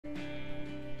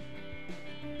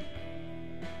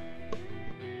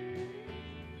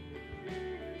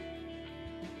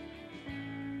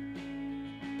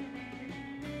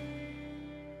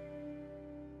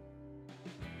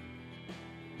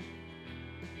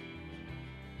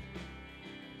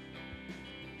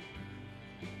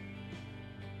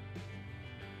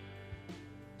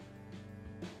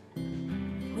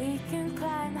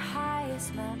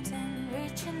this mountain,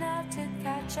 reaching out to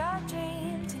catch our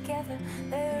dream together.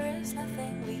 There is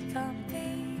nothing we can't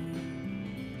be.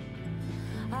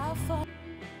 I'll fall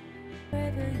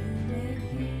wherever you may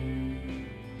be.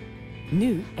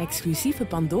 Nu exclusieve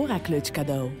Pandora-clutch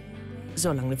cadeau.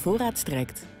 Zolang de voorraad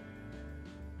strekt.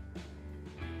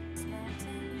 This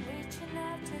mountain, reaching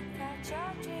out to catch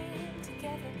our dream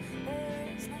together.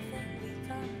 There is nothing we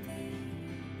can't be.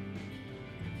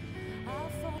 I'll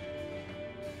fall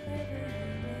wherever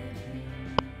you may be.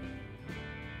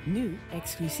 Nu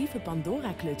exclusieve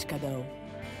Pandora-clutch cadeau.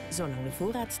 Zolang de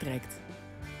voorraad strekt.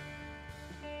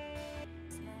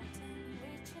 This mountain,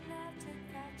 reaching out to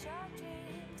catch our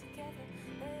dream together.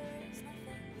 There is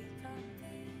nothing we can't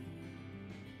be.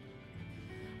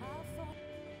 I'll fall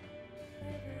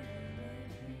wherever you may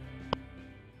be.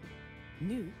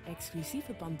 Nu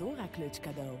exclusieve Pandora-clutch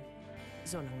cadeau.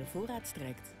 Zolang de voorraad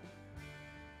strekt.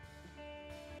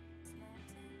 This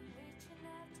mountain, reaching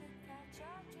out to catch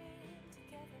our dream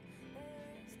together.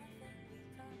 There is nothing we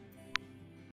can't be.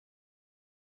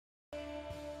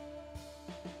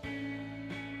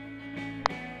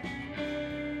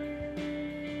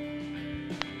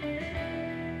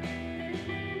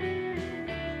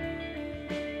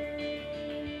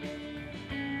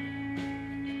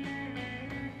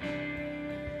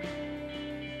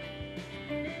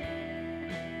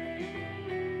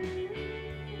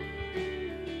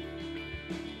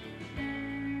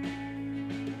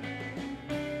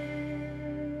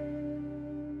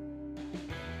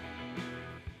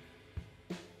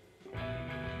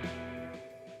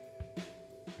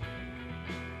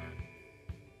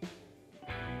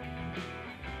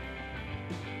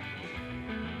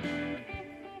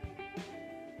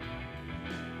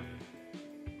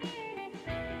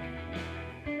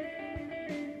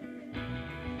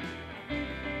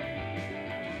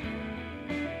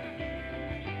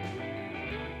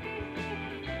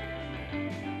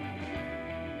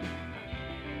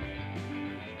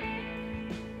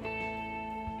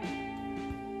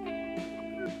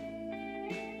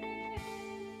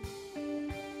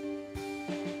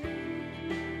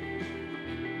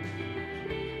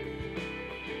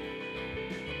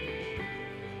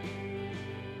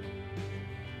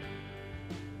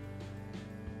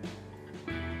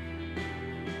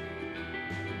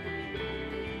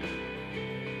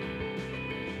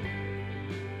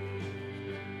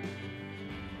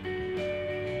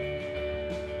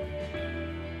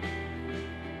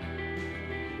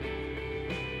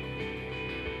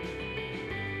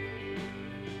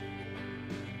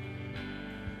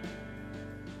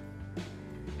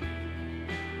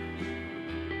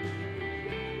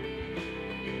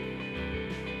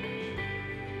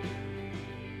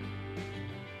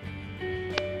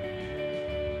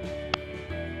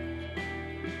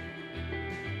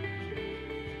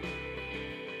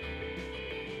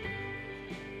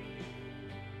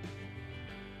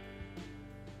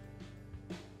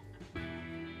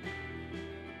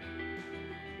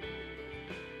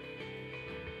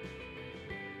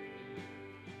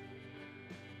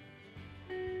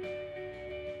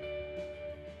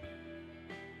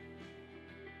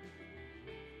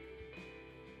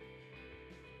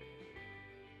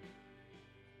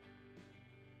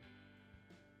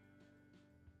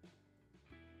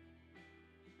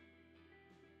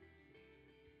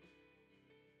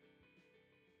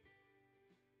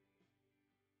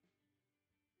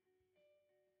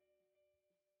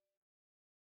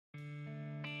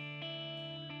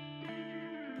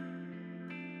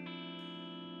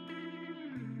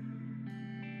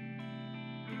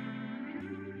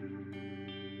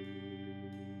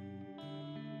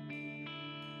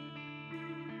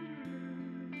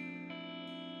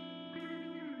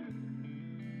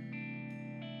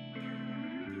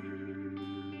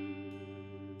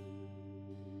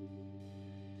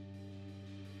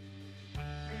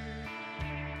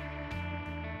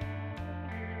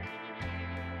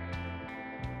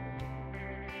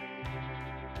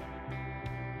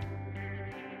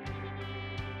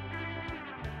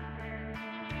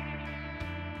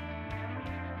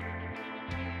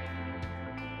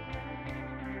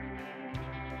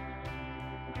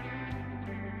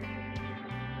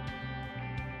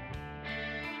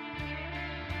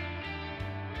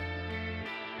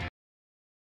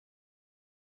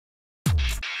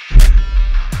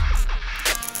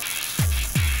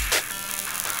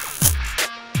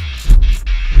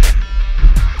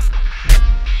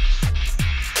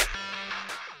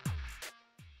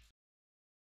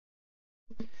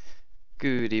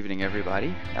 Good evening,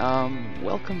 everybody.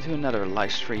 Welcome to another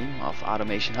live stream of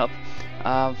Automationhub.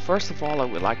 First of all, I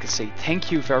would like to say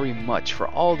thank you very much for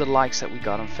all the likes that we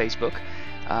got on Facebook.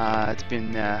 It's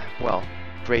been, well,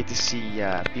 great to see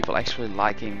people actually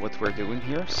liking what we're doing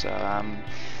here. So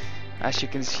as you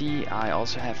can see, I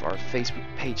also have our Facebook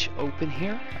page open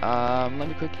here. Let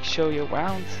me quickly show you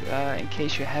around in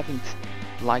case you haven't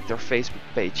liked our Facebook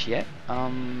page yet.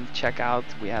 Check out,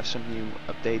 we have some new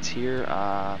updates here.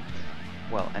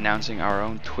 Well, announcing our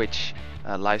own Twitch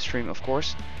live stream, of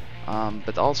course,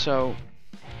 but also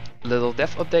little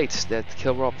dev updates that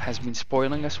Kilrob has been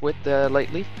spoiling us with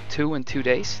lately. 2 in 2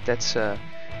 days.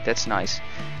 That's nice.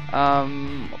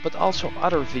 But also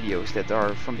other videos that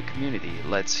are from the community.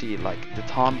 Let's see, like the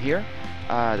Tom here,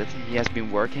 that he has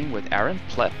been working with Aaron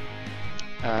Pleb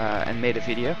and made a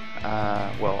video.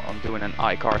 Well, I'm doing an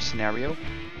iCar scenario.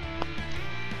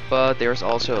 But there's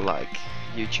also like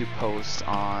YouTube posts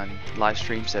on live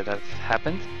streams that have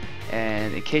happened,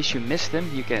 and in case you missed them,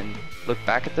 you can look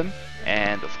back at them.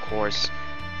 And of course,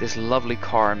 this lovely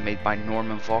car made by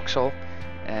Norman Vauxhall.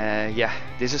 Yeah,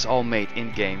 this is all made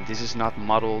in game. This is not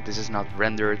modeled, this is not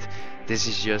rendered, this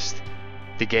is just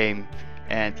the game.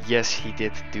 And yes, he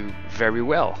did do very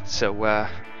well, so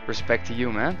respect to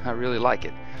you, man. I really like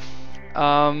it.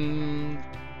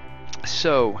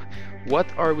 So what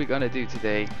are we gonna do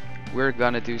today? We're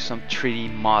gonna do some 3D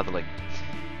modeling.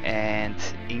 And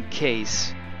in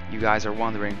case you guys are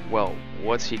wondering, well,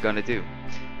 what's he gonna do?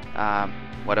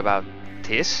 What about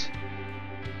this?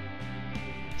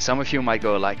 Some of you might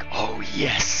go like, oh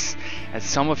yes, and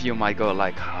some of you might go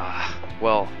like,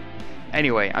 well,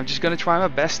 anyway, I'm just gonna try my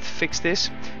best to fix this,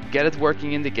 get it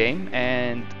working in the game,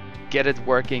 and get it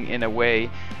working in a way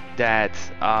that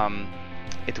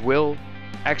it will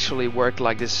actually work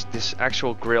like this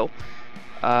actual grill,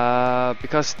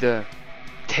 because the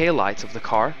taillights of the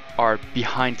car are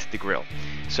behind the grill.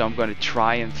 So I'm going to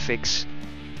try and fix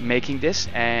making this,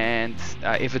 and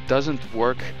if it doesn't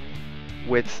work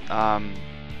with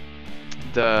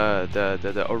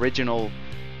the original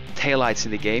taillights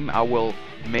in the game, I will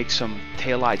make some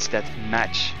taillights that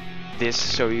match this,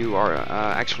 so you are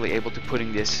actually able to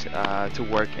putting this to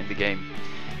work in the game.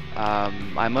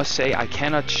 I must say I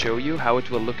cannot show you how it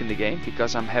will look in the game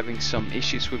because I'm having some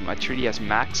issues with my 3ds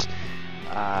Max,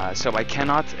 so I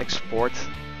cannot export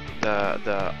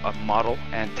the model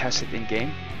and test it in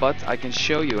game, but I can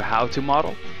show you how to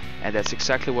model, and that's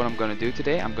exactly what I'm going to do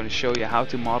today. I'm going to show you how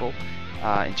to model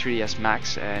in 3ds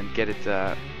Max and get it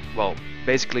well,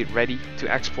 basically ready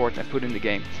to export and put in the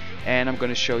game. And I'm going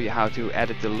to show you how to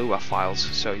edit the Lua files,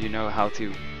 so you know how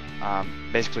to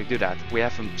basically do that. We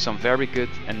have some very good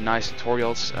and nice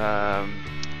tutorials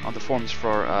on the forums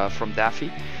from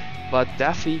Daffy, but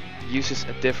Daffy uses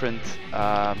a different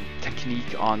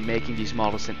technique on making these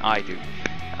models than I do.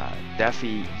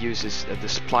 Daffy uses the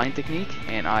spline technique,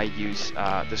 and I use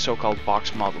the so-called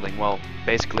box modeling. Well,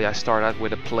 basically I start out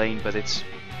with a plane, but it's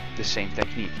the same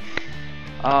technique.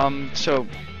 So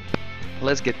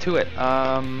let's get to it.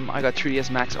 I got 3ds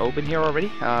Max open here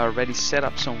already, already set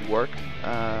up some work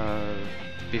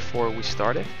before we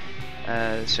started.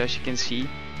 So as you can see,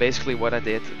 basically what I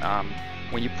did,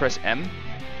 when you press M,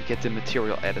 you get the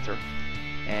material editor,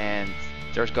 and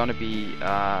there's gonna be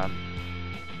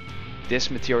this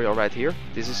material right here.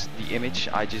 This is the image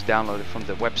I just downloaded from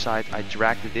the website. I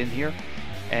dragged it in here,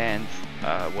 and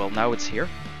well, now it's here.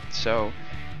 So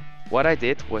what I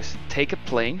did was take a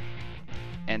plane,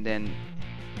 and then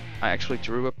I actually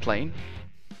drew a plane.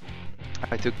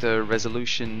 I took the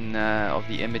resolution of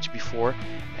the image before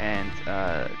and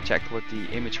checked what the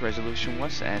image resolution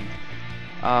was, and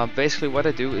basically what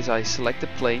I do is I select the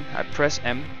plane, I press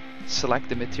M, select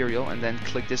the material, and then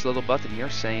click this little button here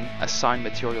saying assign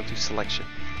material to selection.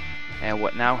 And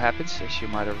what now happens, as you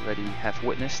might already have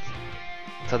witnessed,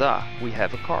 tada, we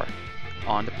have a car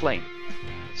on the plane.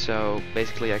 So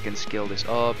basically I can scale this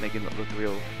up, make it look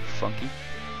real funky,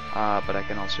 but I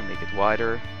can also make it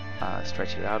wider,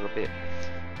 stretch it out a bit.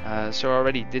 So I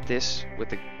already did this with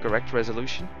the correct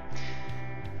resolution.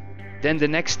 Then the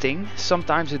next thing,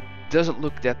 sometimes it doesn't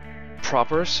look that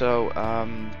proper, so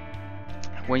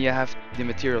when you have the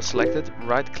material selected,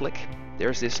 right click,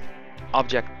 there's this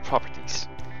object properties,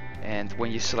 and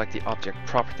when you select the object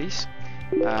properties,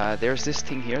 there's this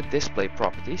thing here, display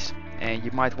properties, and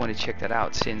you might want to check that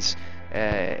out, since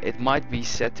it might be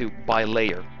set to by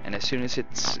layer, and as soon as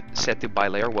it's set to by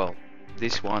layer, well,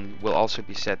 this one will also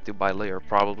be set to by layer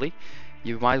probably.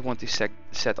 You might want to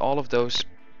set all of those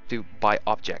to by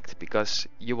object, because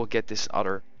you will get this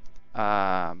other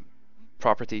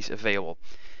properties available.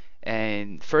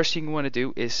 And first thing you want to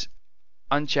do is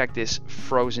uncheck this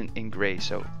frozen in gray,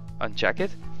 so uncheck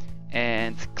it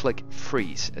and click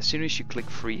freeze. As soon as you click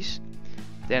freeze,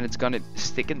 then it's gonna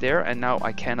stick in there, and now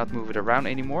I cannot move it around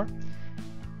anymore.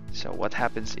 So what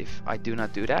happens if I do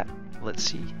not do that? Let's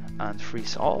see.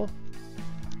 unfreeze all.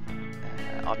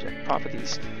 Object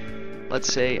properties.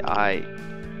 Let's say I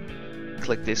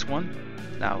click this one.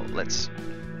 Now let's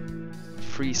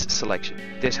freeze selection.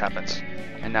 This happens,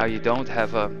 and now you don't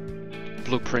have a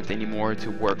blueprint anymore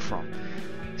to work from.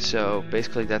 So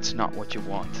basically that's not what you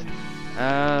want.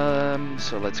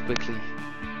 So let's quickly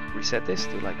reset this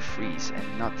to like freeze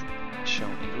and not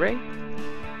shown in gray,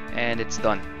 and it's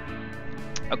done.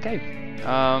 Okay.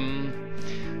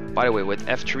 By the way, with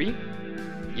F3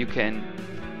 you can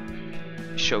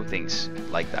show things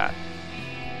like that,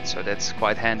 so that's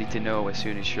quite handy to know as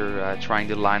soon as you're trying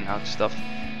to line out stuff.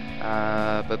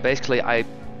 But basically I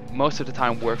most of the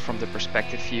time work from the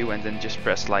perspective view and then just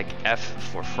press like F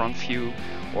for front view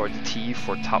or the T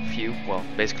for top view. Well,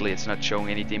 basically it's not showing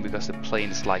anything because the plane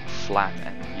is like flat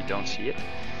and you don't see it.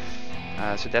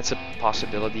 So that's a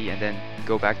possibility, and then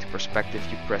go back to perspective,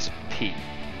 you press P.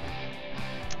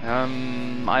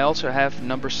 I also have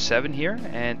number 7 here,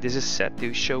 and this is set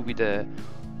to show me the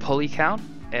poly count,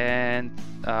 and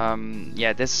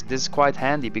yeah, this is quite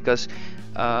handy because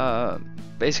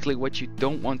basically what you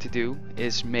don't want to do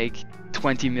is make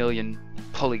 20 million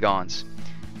polygons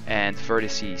and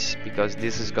vertices, because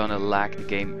this is gonna lag the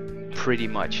game pretty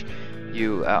much.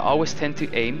 You always tend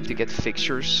to aim to get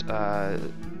fixtures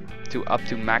to up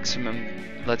to maximum,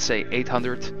 let's say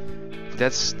 800.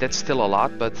 That's still a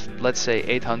lot, but let's say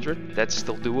 800, that's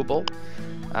still doable,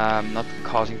 not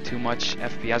causing too much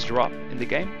FPS drop in the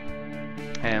game.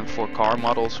 And for car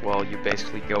models, well, you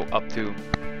basically go up to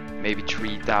maybe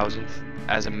 3000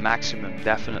 as a maximum,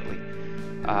 definitely,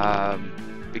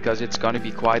 because it's going to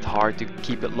be quite hard to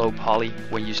keep it low poly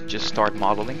when you just start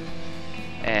modeling.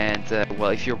 And well,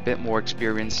 if you're a bit more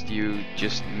experienced, you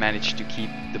just manage to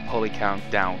keep the poly count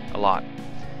down a lot.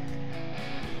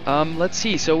 Let's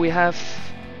see, so we have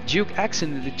Duke X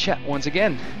in the chat once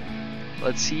again.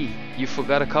 Let's see, you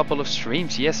forgot a couple of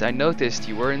streams. Yes, I noticed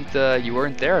you weren't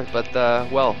there, but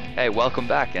well, hey, welcome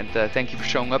back, and thank you for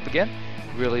showing up again.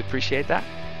 Really appreciate that.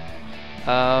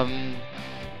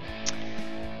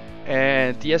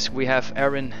 And yes, we have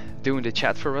Aaron doing the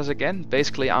chat for us again.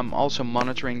 Basically, I'm also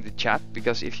monitoring the chat,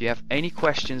 because if you have any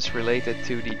questions related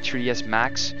to the 3ds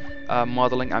Max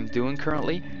modeling I'm doing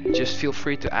currently, just feel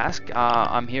free to ask.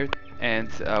 I'm here and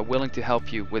willing to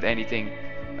help you with anything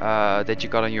that you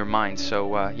got on your mind,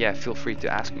 so yeah, feel free to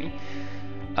ask me.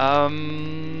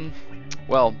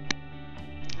 Well,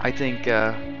 I think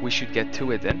we should get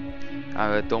to it then.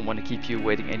 I don't want to keep you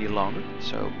waiting any longer.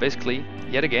 So basically,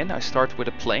 yet again, I start with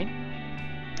a plane,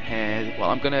 and well,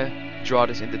 I'm gonna draw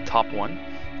this in the top one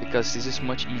because this is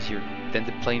much easier. Then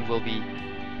the plane will be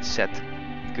set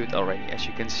good already. As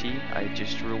you can see, I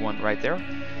just drew one right there.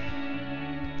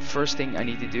 First thing I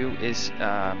need to do is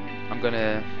I'm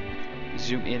gonna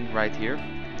zoom in right here,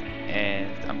 and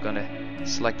I'm gonna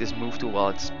select this move tool. Well,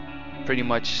 it's pretty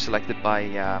much selected by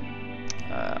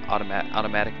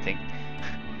automatic thing.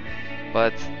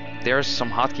 But there's some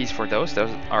hotkeys for those.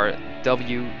 Those are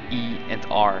W, E, and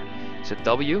R. So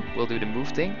W will do the move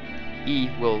thing. E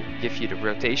will give you the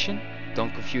rotation.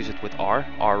 Don't confuse it with R.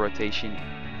 R rotation,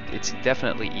 it's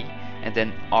definitely E. And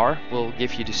then R will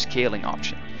give you the scaling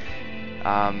option.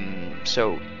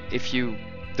 So if you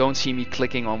don't see me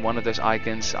clicking on one of those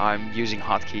icons, I'm using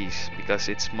hotkeys because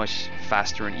it's much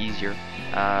faster and easier.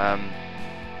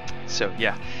 So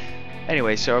yeah.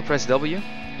 Anyway, so I press W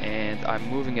and I'm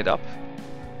moving it up.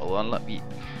 Hold on, let me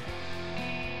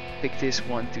pick this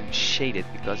one to shade it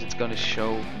because it's gonna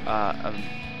show a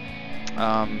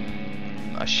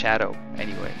shadow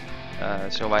anyway.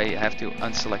 So I have to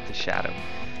unselect the shadow.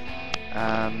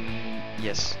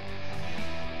 Yes.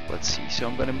 Let's see. So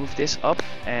I'm gonna move this up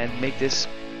and make this.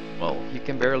 Well, you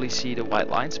can barely see the white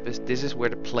lines, but this is where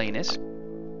the plane is.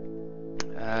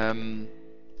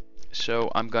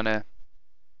 So I'm gonna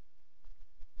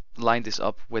line this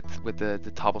up with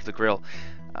the top of the grill.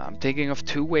 I'm thinking of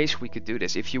two ways we could do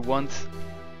this. If you want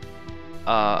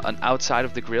an outside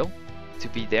of the grill to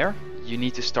be there, you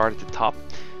need to start at the top.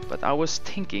 But I was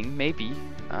thinking maybe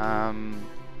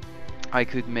I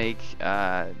could make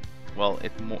well,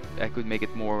 I could make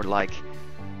it more like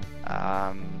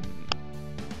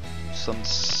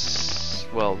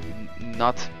well,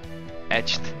 not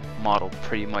edged model,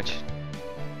 pretty much.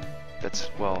 That's,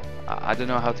 well, I don't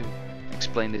know how to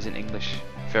explain this in English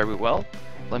very well.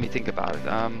 Let me think about it.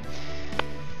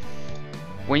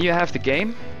 When you have the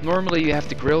game, normally you have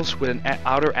the grills with an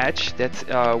outer edge that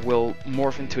will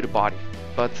morph into the body.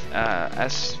 But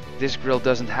as this grill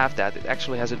doesn't have that, it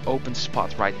actually has an open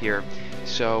spot right here.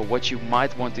 So what you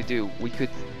might want to do, we could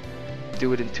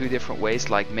do it in two different ways,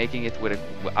 like making it with an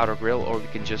outer grill, or we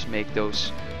can just make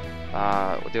those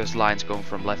those lines going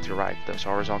from left to right, those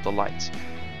horizontal lines.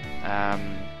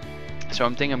 So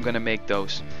I'm thinking I'm gonna make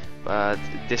those, but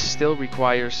this still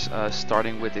requires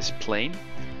starting with this plane,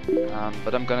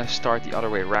 but I'm gonna start the other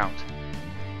way around.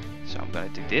 So I'm gonna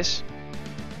do this.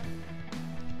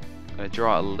 I'm gonna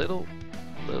draw a little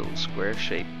square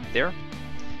shape there.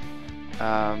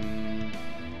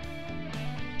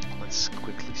 Let's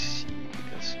quickly see,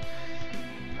 because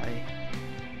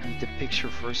I need the picture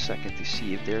for a second to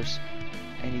see if there's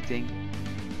anything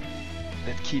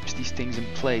that keeps these things in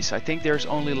place. I think there's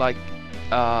only like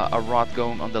a rod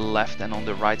going on the left and on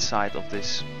the right side of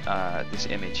this this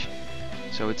image.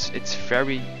 So it's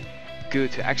very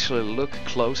good to actually look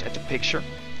close at the picture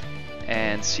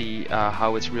and see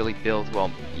how it's really built.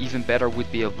 Well, even better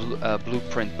would be a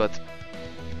blueprint, but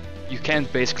you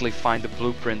can't basically find the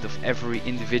blueprint of every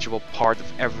individual part of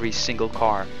every single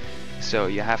car. So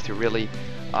you have to really,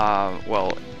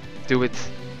 well, do it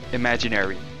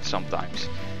imaginary sometimes.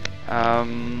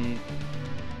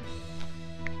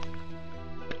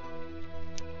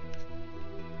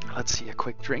 Let's see, a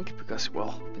quick drink, because,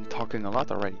 well, I've been talking a lot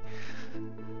already.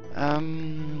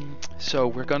 So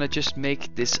we're gonna just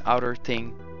make this outer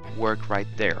thing work right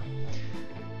there.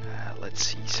 Let's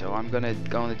see, so I'm gonna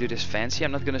do this fancy.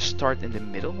 I'm not gonna start in the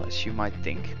middle, as you might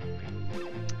think.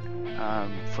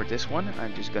 For this one,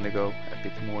 I'm just gonna go a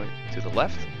bit more to the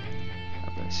left.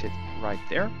 I'm gonna sit right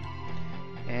there.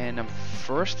 And I'm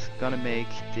first gonna make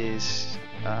this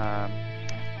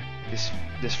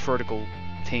this vertical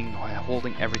thing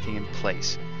holding everything in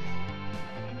place.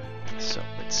 So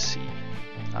let's see.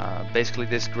 Basically,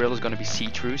 this grill is gonna be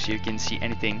see-through, so you can see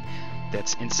anything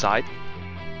that's inside.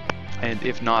 And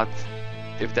if not,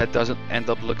 if that doesn't end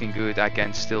up looking good, I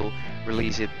can still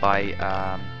release it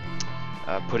by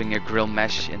putting a grill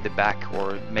mesh in the back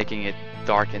or making it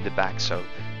dark in the back. So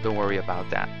don't worry about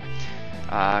that.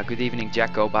 Good evening,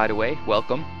 Jacko, by the way,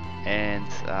 welcome, and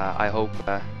I hope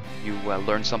you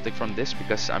learned something from this,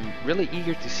 because I'm really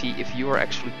eager to see if you are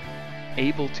actually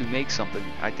able to make something.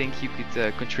 I think you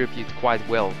could contribute quite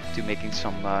well to making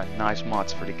some nice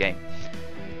mods for the game.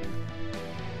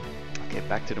 Okay,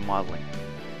 back to the modeling.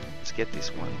 Let's get this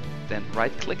one. Then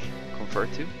right click,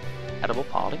 convert to editable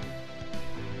poly.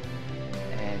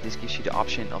 And this gives you the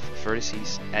option of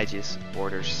vertices, edges,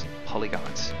 borders,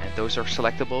 polygons, and those are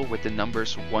selectable with the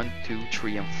numbers 1, 2,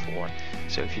 3 and 4.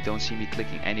 So if you don't see me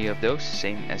clicking any of those,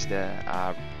 same as the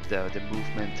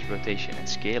movement, rotation and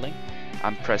scaling,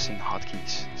 I'm pressing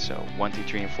hotkeys. So 1, 2,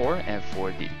 3 and 4, and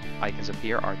for the icons up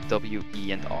here are W,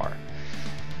 E and R.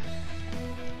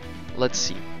 Let's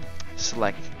see,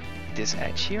 select this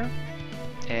edge here,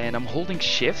 and I'm holding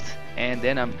shift and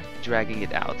then I'm dragging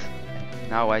it out.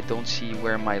 Now I don't see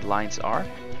where my lines are,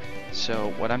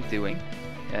 so what I'm doing,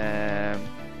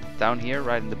 down here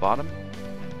right in the bottom,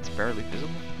 it's barely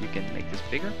visible, you can make this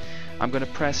bigger. I'm gonna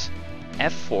press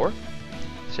F4,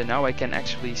 so now I can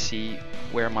actually see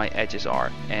where my edges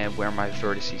are and where my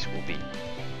vertices will be.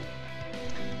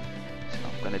 So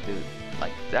I'm gonna do it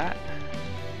like that.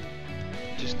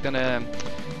 Just gonna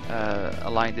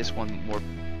align this one more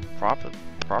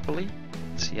properly.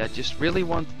 See, I just really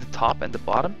want the top and the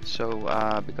bottom,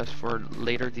 so because for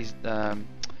later these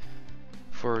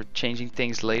for changing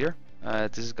things later,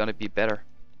 this is gonna be better,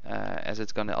 as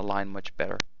it's gonna align much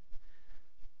better.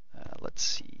 Let's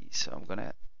see, so I'm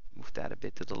gonna move that a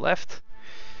bit to the left.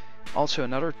 Also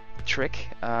another trick,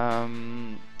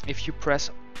 if you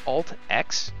press Alt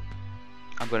X,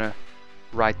 I'm gonna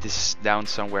write this down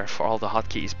somewhere for all the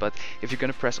hotkeys, but if you're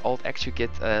gonna press Alt X, you get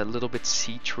a little bit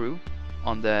see-through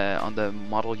on the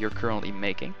model you're currently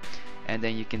making, and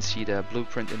then you can see the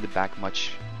blueprint in the back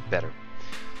much better.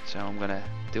 So I'm gonna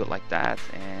do it like that,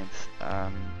 and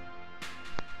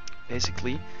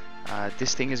basically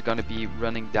this thing is gonna be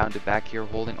running down the back here,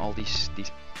 holding all these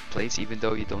plates, even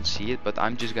though you don't see it, but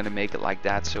I'm just gonna make it like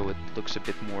that so it looks a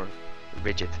bit more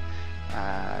rigid.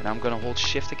 Now I'm gonna hold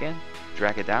shift again,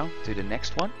 drag it down to the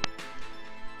next one,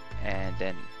 and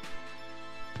then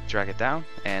drag it down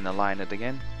and align it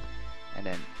again, and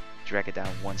then drag it down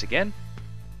once again,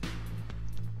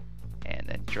 and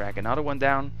then drag another one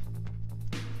down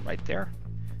right there,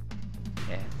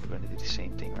 and we're going to do the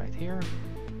same thing right here,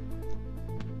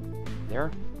 there,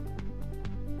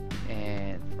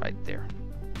 and right there.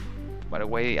 By the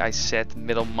way, I set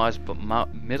middle mouse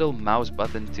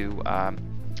button to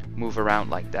move around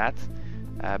like that.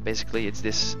 Basically it's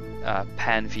this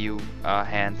pan view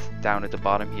hand down at the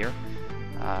bottom here,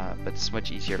 but it's much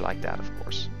easier like that, of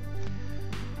course.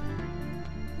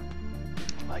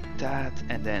 Like that,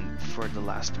 and then for the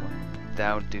last one,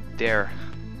 down to there.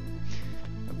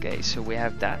 Okay, so we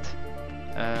have that.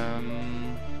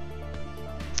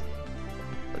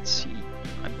 let's see.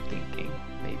 I'm thinking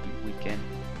maybe we can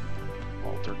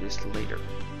alter this later.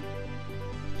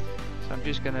 So I'm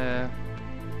just gonna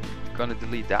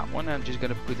delete that one. I'm just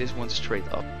gonna put this one straight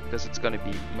up because it's gonna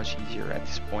be much easier at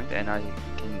this point, and I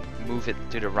can move it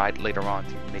to the right later on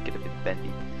to make it a bit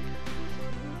bendy.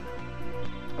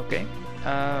 Okay.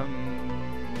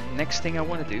 Next thing I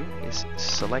want to do is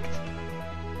select.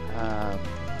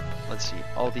 Let's see,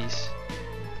 all these.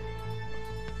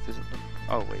 Does it look?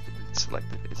 Oh wait, it's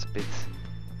selected. It's a bit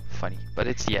funny, but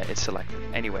it's selected.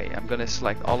 Anyway, I'm gonna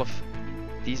select all of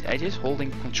these edges, holding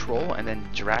control and then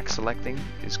drag selecting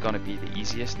is gonna be the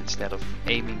easiest instead of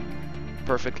aiming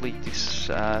perfectly to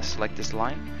select this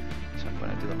line. So I'm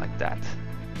gonna do it like that.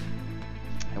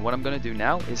 And what I'm gonna do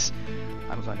now is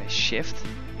I'm gonna shift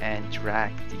and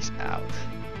drag these out.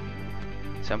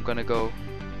 So I'm gonna go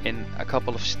in a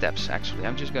couple of steps actually.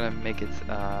 I'm just gonna make it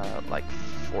like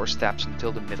 4 steps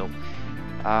until the middle.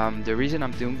 The reason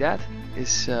I'm doing that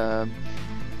is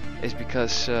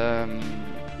because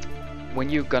when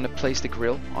you're gonna place the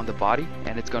grill on the body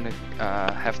and it's gonna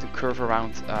have to curve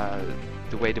around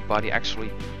the way the body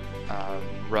actually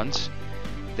runs,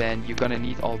 then you're gonna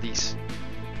need all these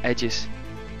edges.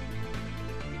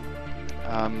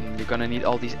 You're gonna need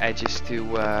all these edges to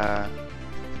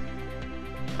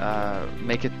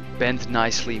make it bend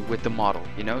nicely with the model,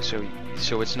 you know, so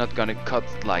it's not gonna cut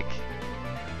like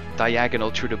diagonal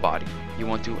through the body. You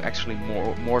want to actually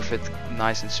morph it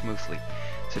nice and smoothly.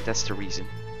 So that's the reason.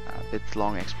 A bit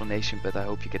long explanation, but I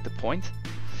hope you get the point.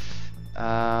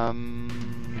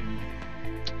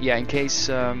 Yeah, in case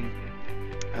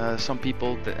some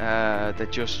people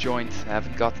that just joined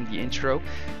haven't gotten the intro,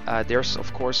 there's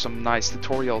of course some nice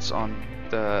tutorials on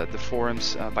the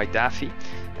forums by Daffy.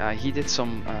 He did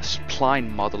some spline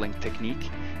modeling technique,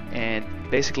 and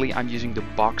basically I'm using the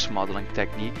box modeling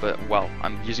technique, but well,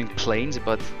 I'm using planes,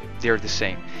 but they're the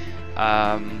same.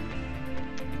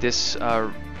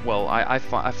 Well, I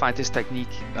find this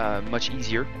technique much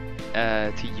easier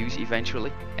to use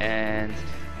eventually, and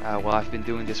well, I've been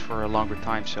doing this for a longer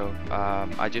time, so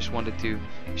I just wanted to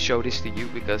show this to you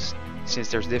because since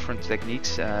there's different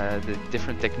techniques, the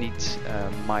different techniques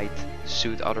might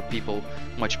suit other people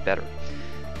much better.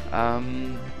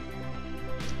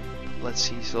 Let's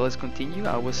see, so let's continue.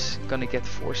 I was gonna get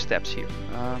 4 steps here,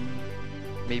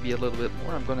 maybe a little bit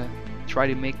more. I'm gonna try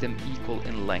to make them equal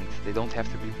in length. They don't have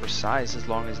to be precise as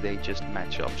long as they just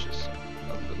match up. Just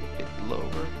a little bit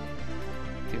lower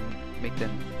to make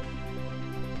them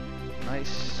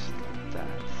nice like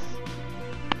that.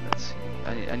 Let's see.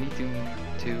 I need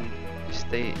to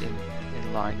stay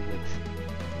in line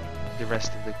with the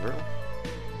rest of the grill.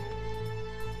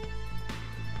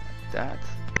 Like that.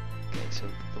 Okay, so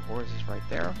the horse is right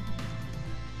there.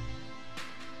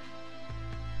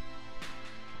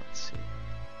 Let's see.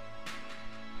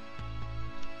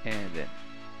 And then,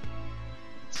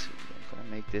 let's see, I'm gonna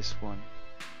make this one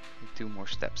 2 more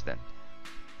steps then.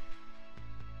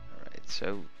 Alright,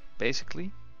 so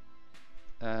basically,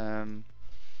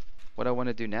 what I want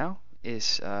to do now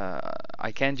is,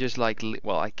 I can just like,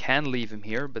 well, I can leave him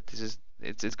here, but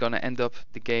it's gonna end up,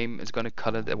 the game is gonna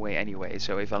cut it away anyway.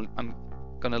 So if I'm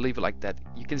gonna leave it like that,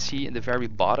 you can see in the very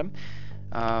bottom,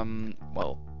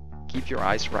 well, keep your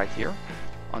eyes right here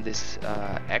on this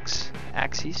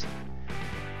x-axis.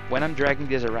 When I'm dragging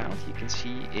this around, you can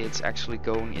see it's actually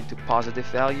going into positive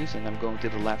values, and I'm going to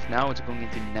the left now, it's going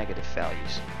into negative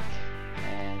values.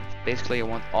 And basically I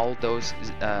want all those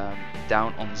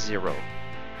down on 0,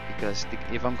 because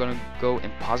if I'm going to go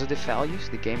in positive values,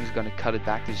 the game is going to cut it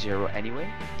back to 0 anyway.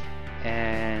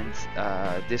 And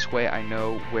this way I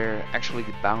know where actually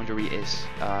the boundary is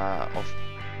of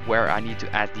where I need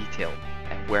to add detail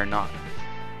and where not.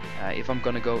 If I'm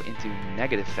gonna go into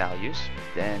negative values,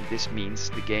 then this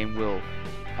means the game will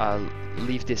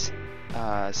leave this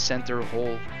center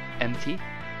hole empty,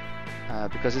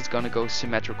 because it's gonna go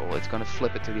symmetrical. It's gonna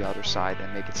flip it to the other side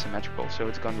and make it symmetrical. So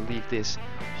it's gonna leave this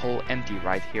hole empty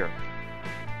right here.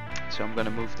 So I'm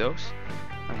gonna move those.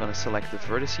 I'm gonna select the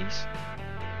vertices,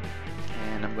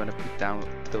 and I'm gonna put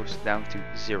those down to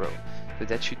 0. So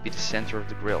that should be the center of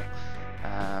the grill.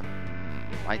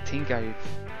 I think I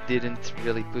didn't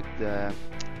really put the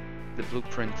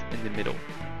blueprint in the middle,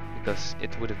 because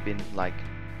it would have been like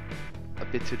a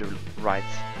bit to the right,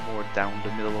 more down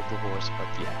the middle of the horse. But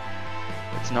yeah,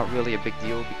 it's not really a big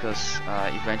deal, because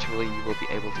eventually you will be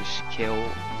able to scale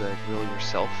the grill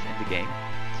yourself in the game,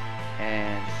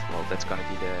 and well, that's gonna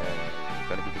be the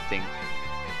thing.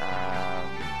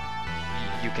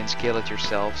 You can scale it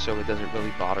yourself, so it doesn't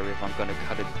really bother if I'm gonna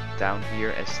cut it down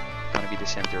here as gonna be the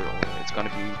center, or it's gonna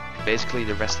be basically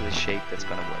the rest of the shape that's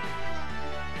gonna work.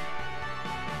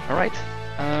 Alright,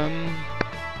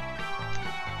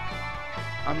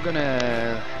 I'm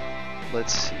gonna,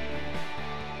 let's see,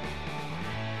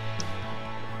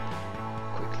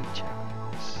 quickly check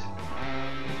this.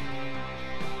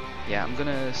 Yeah, I'm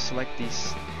gonna select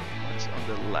these ones on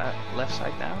the left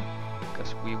side now,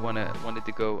 because we wanted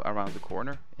to go around the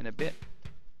corner in a bit.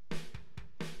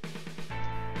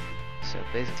 So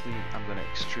basically I'm gonna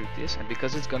extrude this, and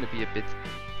because it's gonna be a bit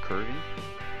curvy,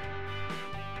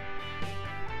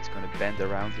 it's gonna bend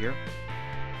around here.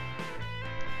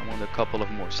 I want a couple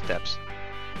of more steps.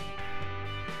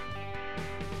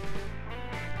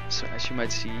 So as you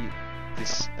might see,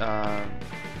 this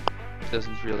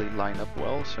doesn't really line up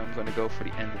well, so I'm gonna go for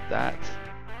the end of that.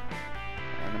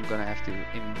 And I'm gonna have to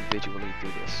individually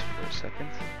do this for a second.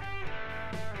 So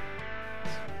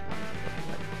line it up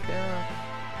right there.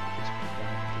 Just put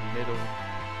that in the middle.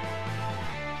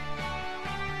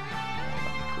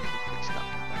 Let me quickly fix that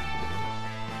one back to the middle.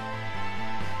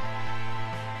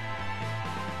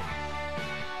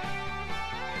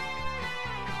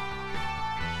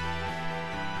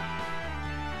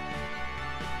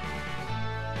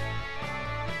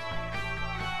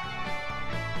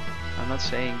 I'm not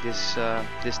saying this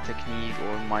this technique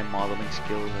or my modeling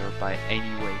skills are by any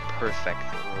way perfect,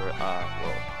 or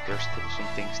well, there's still some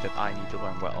things that I need to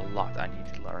learn. Well, a lot I need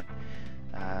to learn.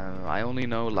 I only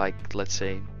know, like, let's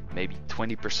say maybe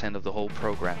 20% of the whole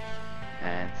program,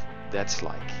 and that's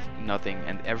like nothing.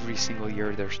 And every single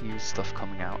year there's new stuff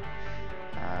coming out.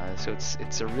 So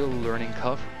it's a real learning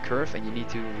curve, and you need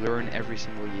to learn every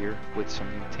single year with some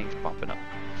new things popping up.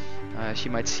 As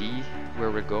you might see where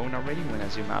we're going already when I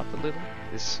zoom out a little.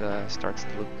 This starts to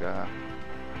look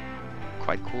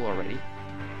quite cool already.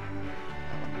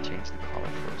 Let me change the color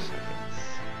for a second.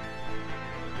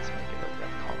 Let's make it a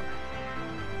red color.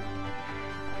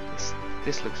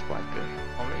 This looks quite good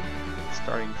already. It's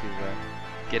starting to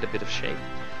get a bit of shape.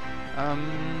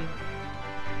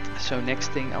 So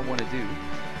next thing I want to do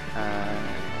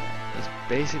is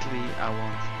basically I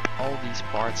want all these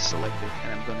parts selected,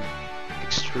 and I'm gonna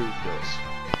extrude those.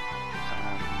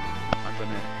 I'm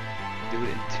gonna do it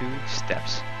in 2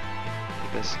 steps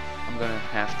because I'm gonna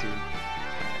have to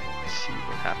see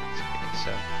what happens. Okay,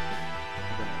 so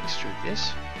I'm gonna extrude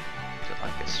this to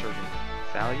like a certain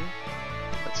value.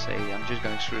 Let's say I'm just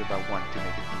gonna extrude about 1 to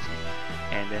make it easy,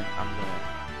 and then I'm gonna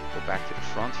go back to the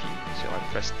front view. So I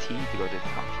press T to go to the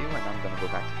top view, and I'm gonna go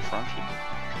back to the front view.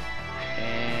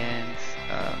 And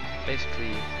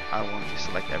basically I want to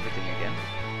select everything again.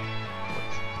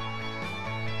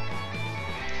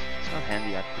 It's not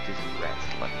handy I put this in red.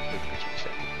 Let me quickly change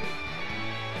that.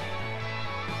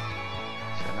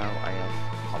 So now I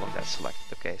have all of that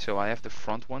selected. Okay, so I have the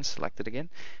front one selected again,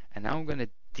 and now I'm gonna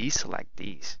deselect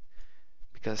these,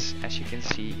 because as you can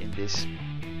see in this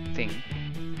thing,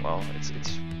 well, it's a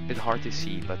bit hard to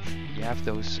see, but you have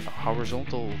those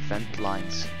horizontal vent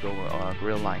lines,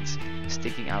 grill lines,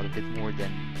 sticking out a bit more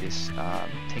than this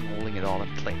thing holding it all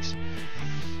in place.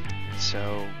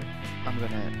 So I'm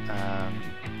gonna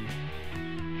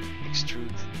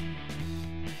extrude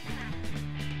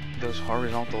those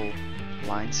horizontal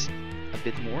lines a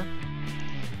bit more,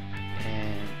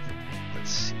 and let's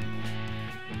see.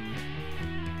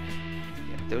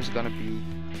 Yeah, those are gonna be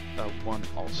 1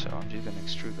 also. I'm just gonna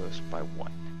extrude those by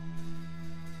 1.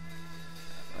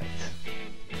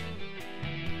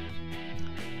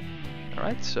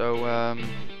 Alright, so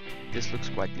this looks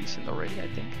quite decent already, I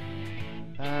think.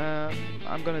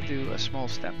 I'm gonna do a small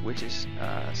step, which is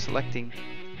selecting.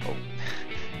 Oh,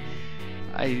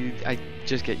 I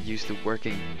just get used to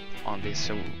working on this,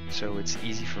 so it's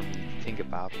easy for me to think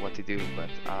about what to do. But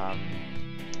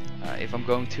if I'm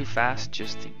going too fast,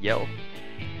 just yell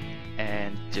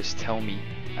and just tell me.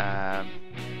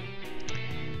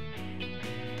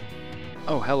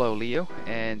 Oh, hello, Leo,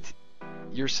 and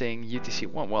you're saying UTC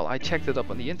 1. Well, I checked it up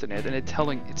on the internet, and it's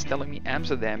telling me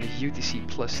Amsterdam is UTC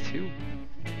 +2.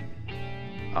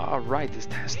 Right, this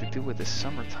has to do with the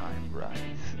summertime, right?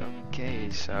 Okay,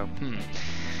 so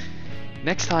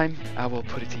next time I will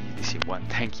put it to UTC 1.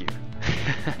 Thank you.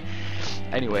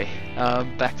 Anyway,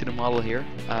 back to the model here.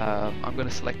 I'm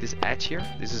gonna select this edge here.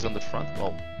 This is on the front.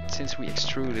 Well, since we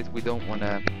extrude it, we don't want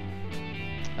to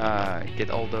get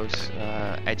all those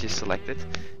edges selected,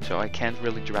 so I can't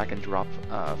really drag and drop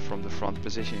from the front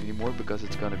position anymore, because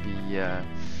it's going to be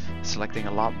selecting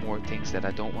a lot more things that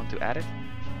I don't want to edit.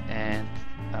 And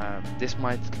this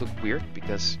might look weird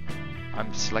because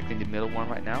I'm selecting the middle one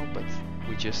right now, but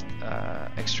we just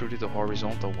extruded the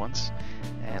horizontal ones.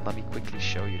 And let me quickly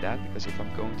show you that, because if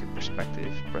I'm going to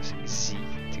perspective, pressing Z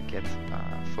to get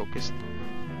focused,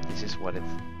 this is what it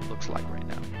looks like right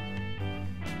now.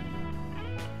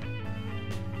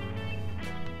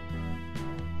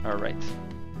 All right.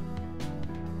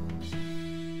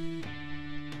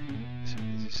 So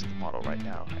this is the model right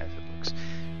now as it looks.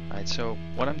 All right. So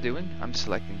what I'm doing, I'm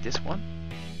selecting this one,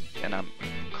 and I'm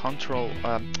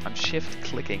shift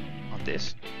clicking on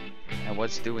this. And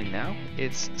what's doing now,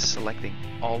 it's selecting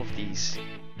all of these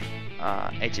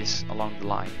edges along the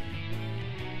line.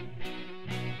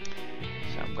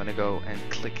 So I'm gonna go and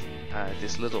click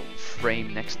this little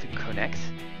frame next to connect,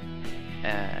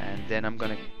 and then I'm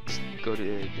gonna go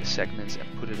to the segments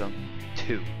and put it on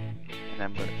 2, and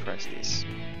I'm gonna press this.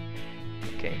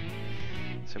 Okay,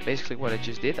 so basically what I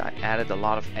just did, I added a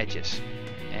lot of edges,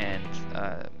 and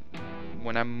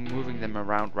when I'm moving them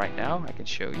around right now, I can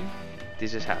show you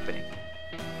this is happening.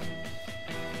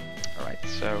 Alright,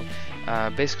 so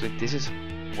basically this is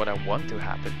what I want to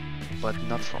happen, but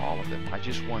not for all of them. I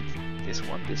just want this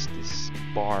one, this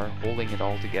bar holding it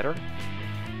all together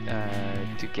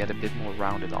to get a bit more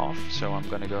rounded off. So I'm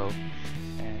gonna go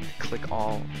and click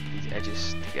all these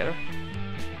edges together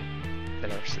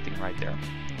that are sitting right there,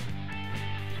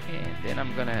 and then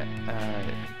I'm gonna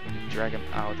drag them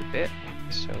out a bit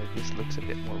so that this looks a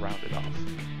bit more rounded off.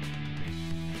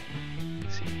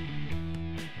 Let's see.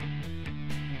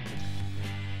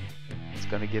 It's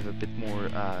gonna give a bit more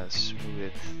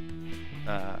smooth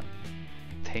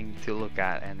thing to look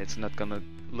at, and it's not gonna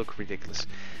look ridiculous.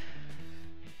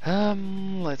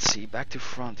 Let's see, back to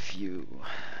front view.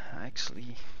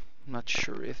 Actually, I'm not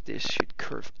sure if this should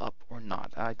curve up or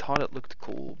not. I thought it looked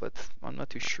cool, but I'm not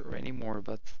too sure anymore.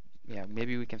 But yeah,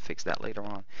 maybe we can fix that later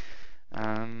on.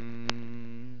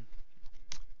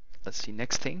 Let's see,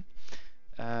 next thing.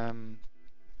 I'm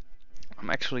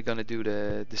actually gonna do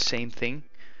the same thing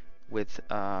with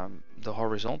the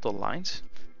horizontal lines.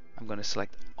 I'm gonna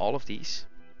select all of these,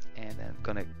 and I'm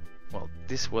gonna, well,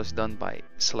 this was done by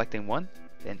selecting one,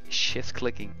 then shift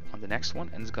clicking on the next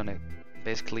one, and it's gonna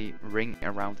basically ring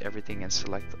around everything and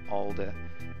select all the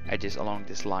edges along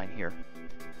this line here,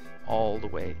 all the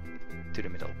way to the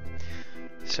middle.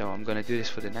 So I'm gonna do this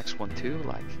for the next one too,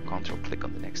 like control click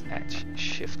on the next edge,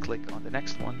 shift click on the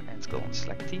next one, and go and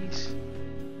select these.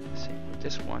 Same for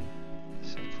this one,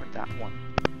 same for that one,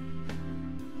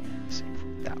 and same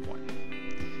for that one.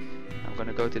 I'm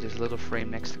gonna go to this little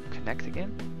frame next to connect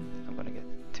again. I'm gonna get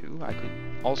 2. I could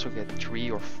also get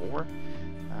 3 or 4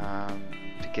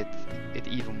 to get it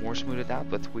even more smoothed out,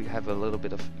 but we have a little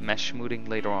bit of mesh smoothing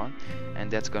later on, and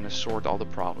that's gonna sort all the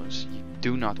problems. You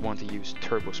do not want to use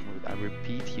turbo smooth. I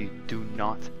repeat, you do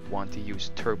not want to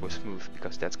use turbo smooth,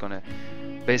 because that's gonna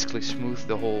basically smooth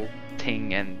the whole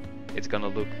thing, and it's gonna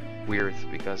look weird,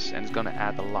 and it's gonna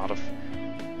add a lot of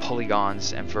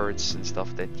polygons and verts and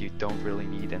stuff that you don't really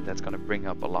need, and that's gonna bring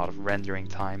up a lot of rendering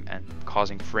time and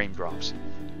causing frame drops.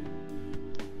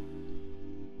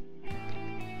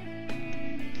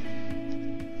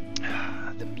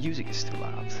 The music is too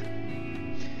loud.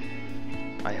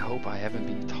 I hope I haven't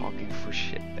been talking for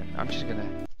shit, and I'm just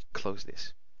gonna close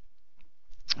this.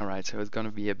 Alright, so it's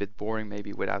gonna be a bit boring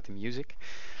maybe without the music,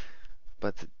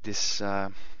 but this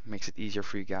makes it easier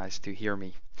for you guys to hear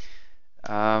me.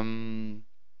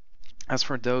 As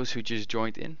for those who just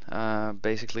joined in,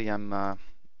 basically I'm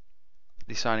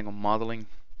deciding on modeling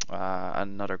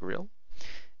another grill,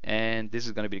 and this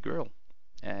is going to be the grill,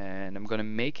 and I'm going to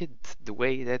make it the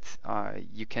way that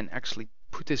you can actually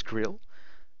put this grill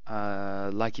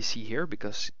like you see here,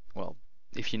 because, well,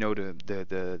 if you know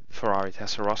the Ferrari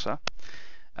Testarossa,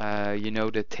 you know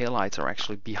the taillights are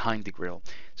actually behind the grill.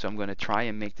 So I'm going to try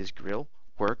and make this grill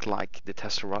work like the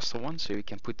Testarossa one, so you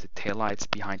can put the taillights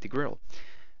behind the grill.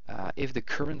 If the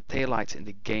current taillights in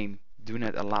the game do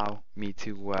not allow me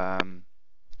to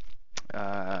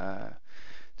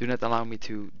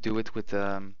do it with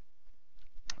the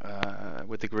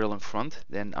grill in front,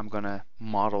 then I'm gonna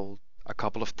model a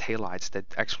couple of taillights that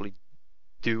actually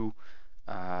do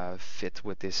fit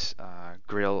with this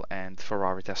grill and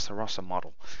Ferrari Testarossa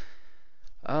model.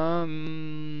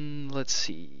 Let's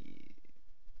see.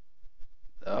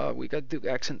 We got Duke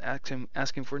Accent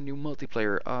asking for a new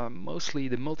multiplayer. Mostly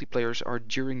the multiplayers are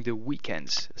during the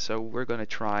weekends, so we're gonna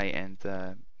try and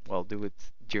well, do it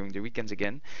during the weekends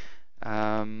again.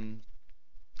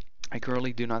 I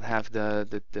currently do not have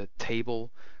the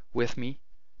table with me,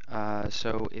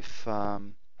 so if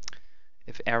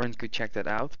Aaron could check that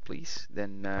out, please,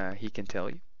 then he can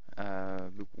tell you.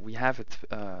 We have it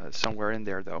somewhere in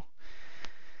there though.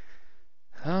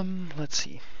 Let's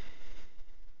see.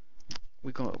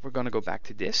 We're gonna go back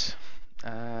to this.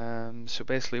 So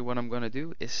basically what I'm gonna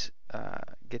do is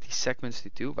get these segments to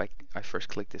 2. I first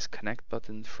click this connect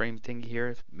button frame thing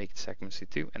here, make the segments to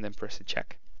 2, and then press the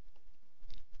check.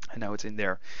 and now it's in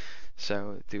there.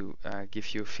 So to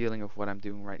give you a feeling of what I'm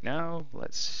doing right now,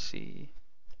 let's see.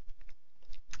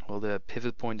 Well, the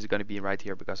pivot point is going to be right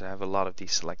here because I have a lot of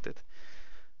these selected.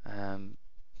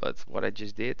 But what I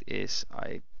just did is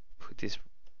I put this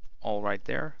all right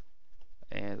there,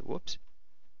 and whoops,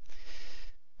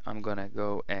 I'm gonna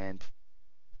go and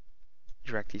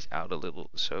drag these out a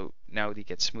little, so now they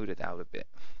get smoothed out a bit.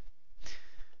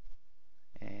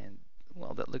 And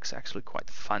well, that looks actually quite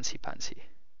fancy pantsy,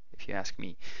 if you ask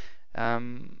me.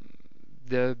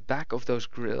 The back of those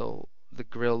the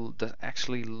grill does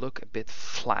actually look a bit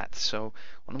flat. So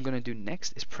what I'm gonna do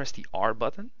next is press the R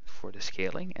button for the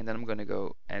scaling, and then I'm gonna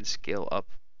go and scale up.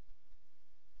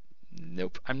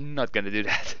 Nope, I'm not gonna do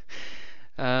that.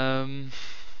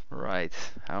 Right,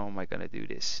 how am I gonna do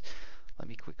this? Let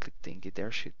me quickly think.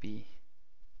 There should be,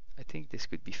 I think this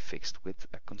could be fixed with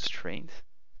a constraint.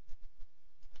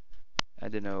 I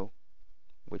don't know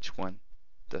which one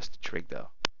does the trick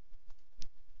though.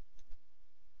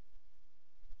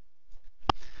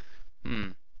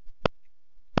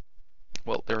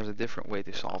 Well, there's a different way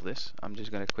to solve this. I'm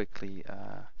just going to quickly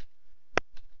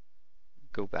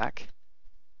go back,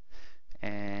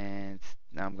 and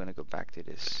now I'm going to go back to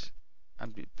this.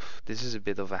 This is a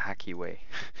bit of a hacky way.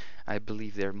 I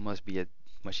believe there must be a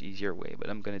much easier way, but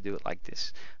I'm going to do it like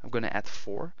this. I'm going to add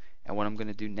 4, and what I'm going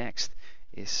to do next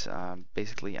is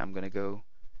basically I'm going to go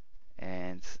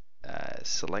and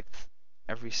select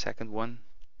every second one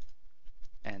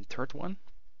and third one,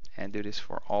 and do this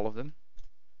for all of them.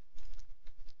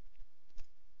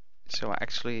 So I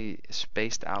actually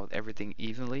spaced out everything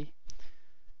evenly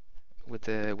with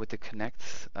the connect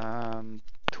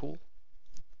tool,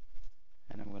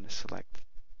 and I'm going to select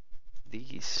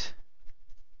these,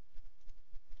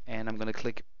 and I'm going to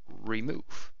click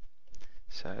remove.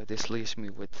 So this leaves me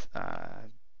with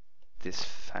this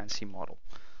fancy model.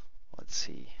 Let's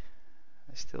see,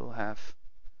 I still have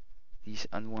these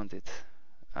unwanted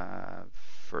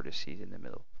vertices in the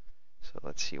middle. So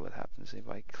let's see what happens if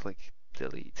I click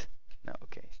delete. No,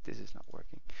 okay, this is not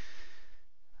working.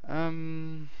 So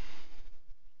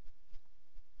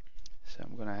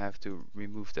I'm gonna have to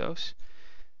remove those.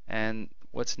 And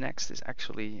what's next is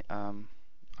actually I'm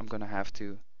gonna have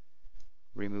to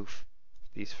remove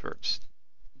these first.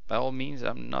 By all means,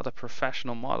 I'm not a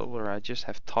professional modeler. I just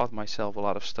have taught myself a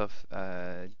lot of stuff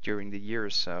during the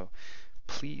years. So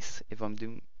please, if I'm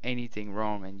doing anything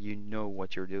wrong and you know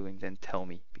what you're doing, then tell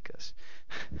me, because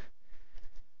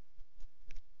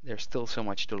there's still so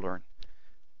much to learn.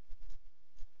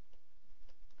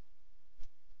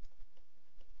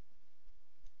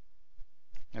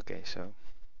 Okay, so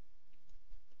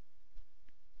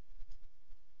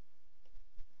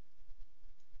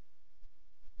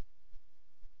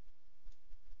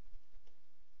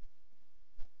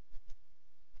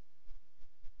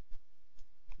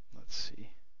let's see.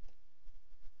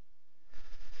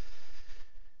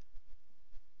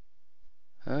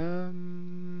 So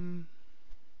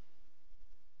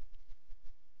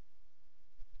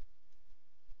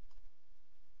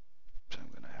I'm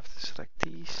gonna have to select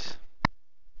these,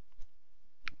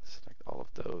 select all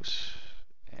of those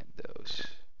and those.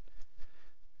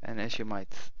 And as you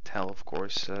might tell, of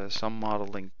course, some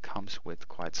modeling comes with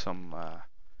quite some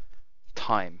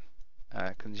time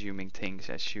consuming things,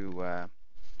 as you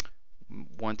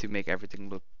want to make everything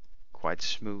look quite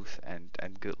smooth and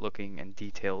good looking and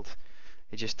detailed.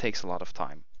 It just takes a lot of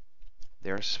time.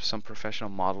 There's some professional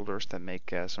modelers that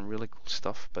make some really cool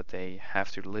stuff, but they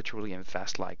have to literally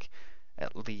invest like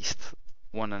at least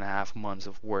 1.5 months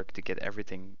of work to get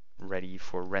everything ready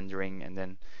for rendering, and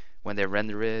then when they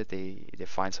render it, they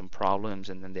find some problems,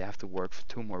 and then they have to work for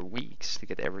 2 more weeks to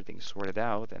get everything sorted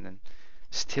out, and then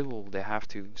still they have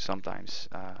to sometimes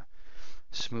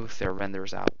smooth their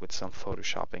renders out with some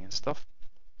photoshopping and stuff.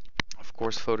 Of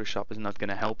course, Photoshop is not going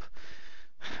to help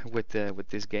with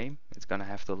this game. It's going to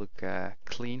have to look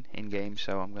clean in game,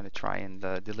 so I'm going to try and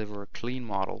deliver a clean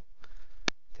model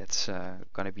that's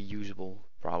going to be usable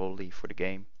probably for the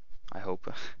game, I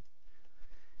hope.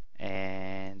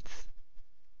 And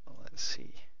let's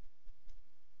see.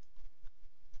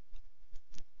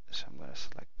 So I'm going to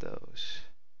select those.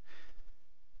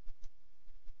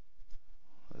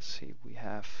 Let's see, we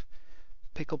have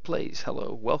Pickle Plays.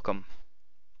 Hello, welcome.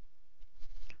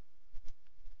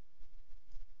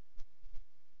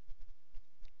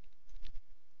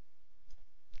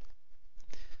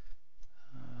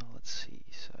 Let's see,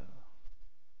 so I'm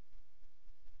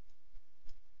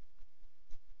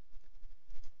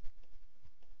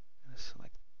going to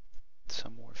select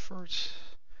some more first.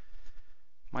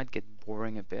 Might get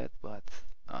boring a bit, but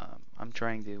I'm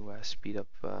trying to speed up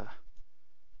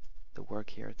the work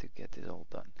here to get this all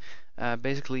done.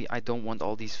 Basically, I don't want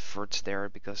all these verts there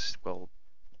because, well,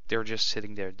 they're just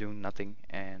sitting there doing nothing,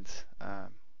 and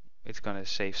it's gonna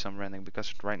save some rendering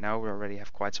because right now we already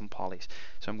have quite some polys.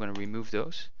 So I'm gonna remove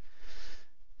those,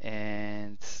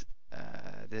 and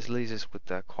this leaves us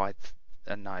with quite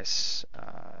a nice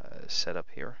setup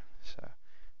here. So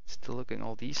it's still looking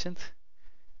all decent.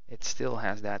 It still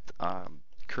has that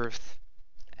curved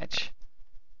edge.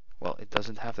 Well, it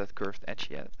doesn't have that curved edge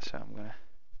yet, so I'm gonna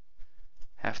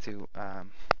have to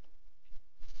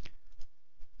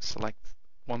select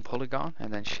one polygon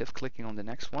and then shift clicking on the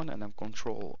next one, and then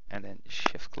control and then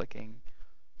shift clicking,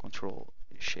 control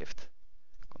shift,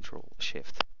 control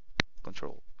shift,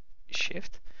 control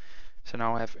shift. So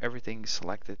now I have everything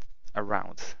selected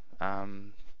around. So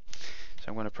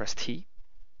I'm going to press T,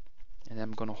 and then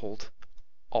I'm going to hold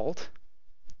Alt,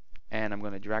 and I'm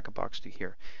going to drag a box to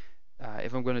here.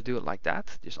 If I'm going to do it like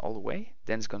that, just all the way,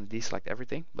 then it's going to deselect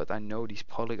everything. But I know these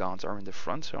polygons are in the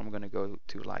front, so I'm going to go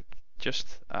to like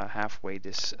just halfway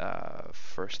this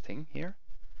first thing here,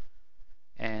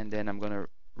 and then I'm going to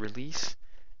release,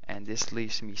 and this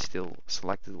leaves me still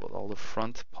selected with all the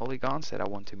front polygons that I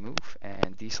want to move,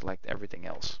 and deselect everything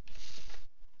else.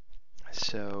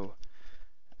 So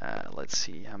let's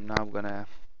see, I'm now gonna,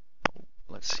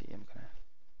 let's see, I'm gonna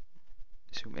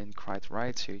zoom in quite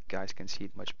right so you guys can see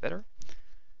it much better.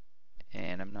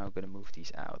 And I'm now gonna move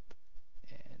these out,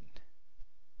 and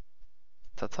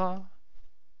ta-ta.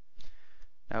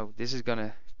 Now this is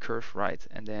gonna curve right,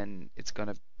 and then it's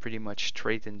gonna pretty much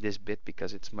straighten this bit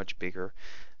because it's much bigger,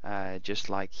 just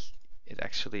like it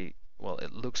actually, well,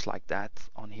 it looks like that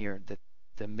on here, that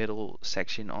the middle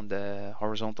section on the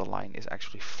horizontal line is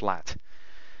actually flat.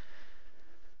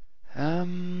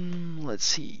 Let's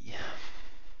see.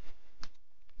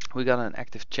 We got an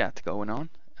active chat going on.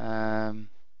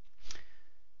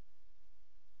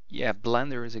 Yeah,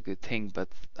 Blender is a good thing, but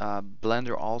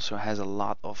Blender also has a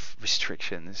lot of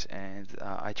restrictions, and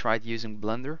I tried using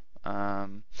Blender,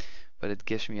 but it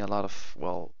gives me a lot of,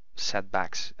 well,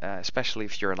 setbacks, especially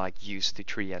if you're like used to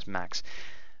 3ds Max.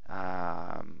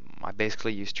 I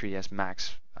basically use 3ds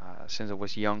Max since I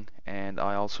was young, and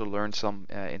I also learned some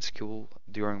in school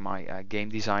during my game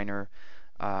designer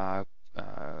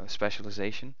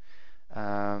specialization.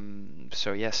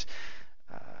 So yes,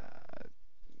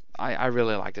 I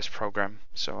really like this program,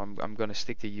 so I'm gonna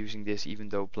stick to using this even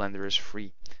though Blender is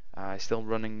free. I'm still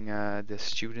running the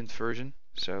student version,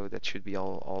 so that should be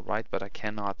all right, but I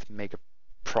cannot make a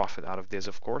profit out of this,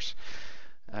 of course.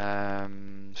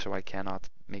 So I cannot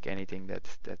make anything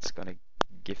that's gonna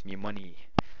give me money.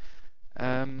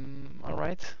 All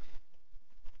right.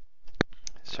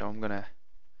 So I'm gonna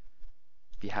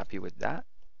be happy with that.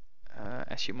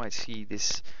 As you might see,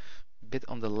 this bit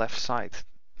on the left side.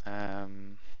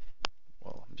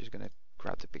 Well, I'm just gonna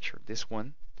grab the picture. This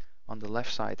one on the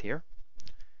left side here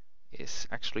is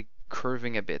actually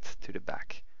curving a bit to the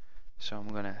back. So I'm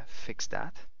gonna fix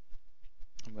that.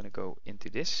 I'm gonna go into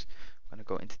this. I'm gonna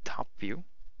go into top view,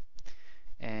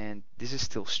 and this is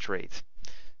still straight.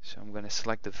 So I'm gonna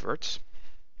select the verts,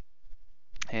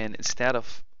 and instead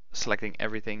of selecting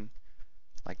everything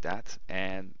like that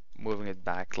and moving it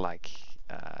back like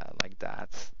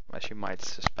that, as you might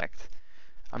suspect,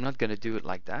 I'm not gonna do it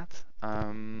like that.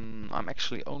 I'm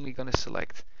actually only gonna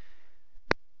select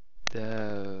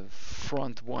the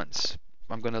front ones.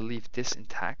 I'm gonna leave this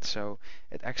intact, so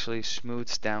it actually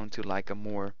smooths down to like a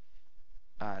more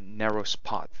narrow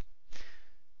spot.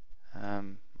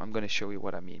 I'm gonna show you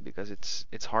what I mean, because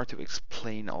it's hard to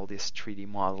explain all this 3D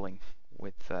modeling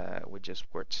with just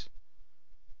words.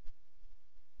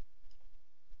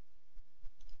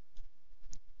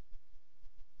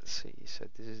 Let's see. So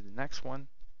this is the next one,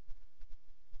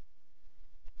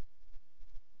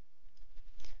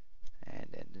 and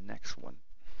then the next one.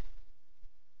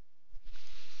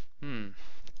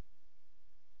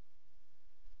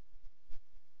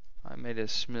 I made a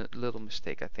little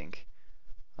mistake, I think.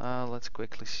 Let's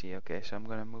quickly see. Okay, so I'm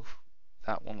gonna move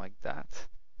that one like that.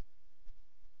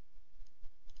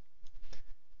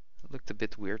 It looked a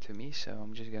bit weird to me, so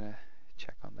I'm just gonna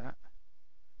check on that.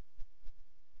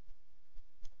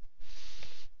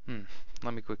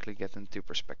 Let me quickly get into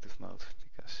perspective mode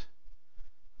because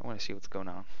I want to see what's going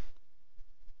on.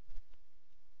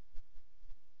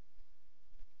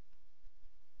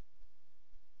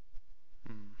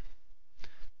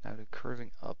 Now the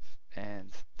curving up,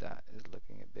 and that is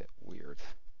looking a bit weird.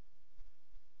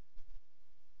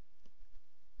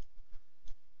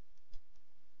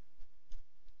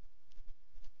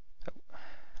 Oh,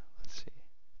 let's see.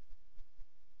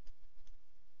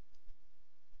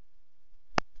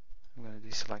 I'm going to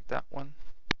deselect that one.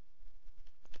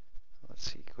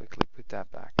 let's see, quickly put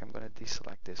that back. I'm gonna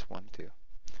deselect this one too.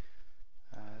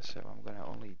 So I'm gonna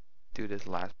only do this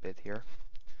last bit here.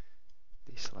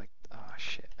 Deselect, ah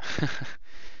shit.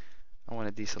 I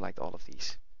want to deselect all of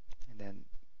these and then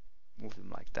move them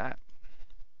like that.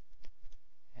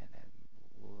 And then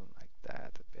move them like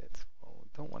that a bit. Well,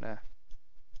 don't want to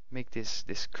make this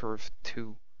curve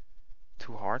too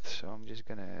hard, so I'm just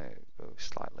gonna go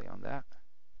slightly on that.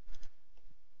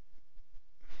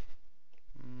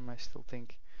 I still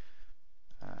think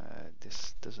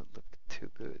this doesn't look too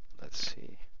good. Let's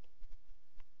see.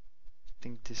 I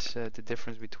think this the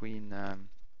difference between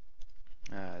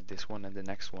this one and the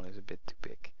next one is a bit too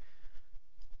big.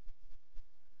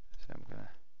 So I'm gonna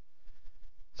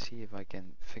see if I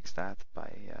can fix that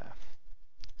by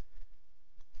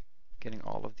getting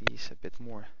all of these a bit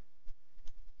more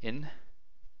in.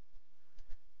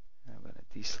 I'm gonna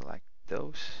deselect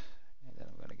those, and then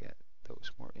I'm gonna get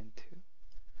those more into.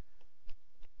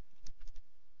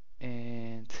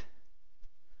 And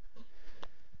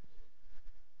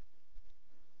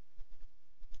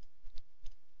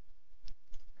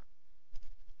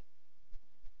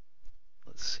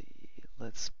let's see,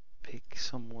 let's pick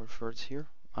some more verts here.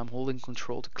 I'm holding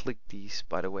control to click these,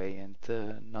 by the way, and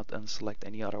not unselect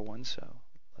any other one, so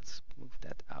let's move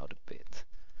that out a bit.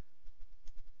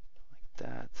 Like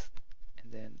that.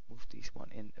 And then move these one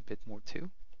in a bit more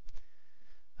too.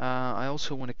 I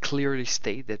also want to clearly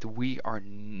state that we are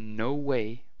no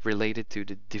way related to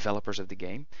the developers of the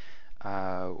game.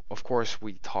 Of course,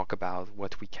 we talk about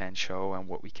what we can show and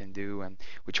what we can do, and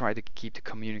we try to keep the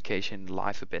communication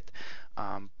live a bit.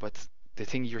 But the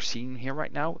thing you're seeing here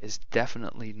right now is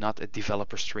definitely not a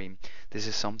developer stream. This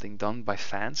is something done by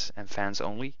fans and fans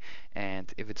only.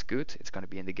 And if it's good, it's going to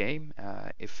be in the game.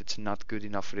 If it's not good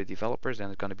enough for the developers, then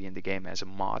it's going to be in the game as a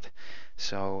mod.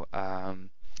 So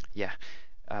yeah,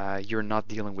 you're not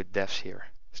dealing with devs here.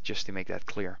 It's just to make that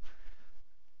clear.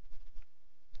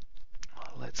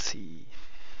 Let's see.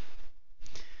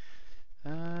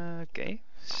 Okay,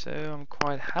 so I'm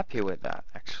quite happy with that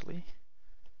actually.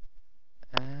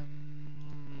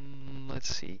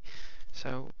 Let's see.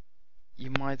 So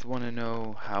you might want to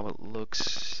know how it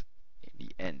looks in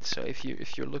the end. So if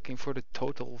you're looking for the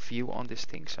total view on this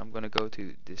thing, so I'm gonna go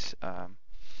to this.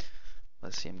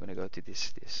 Let's see. I'm gonna go to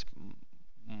this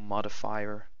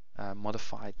modifier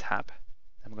modify tab.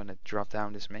 I'm gonna drop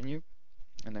down this menu,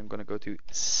 and I'm gonna go to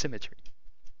symmetry.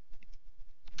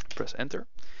 Press enter,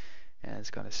 and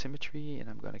it's got a symmetry, and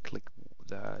I'm gonna click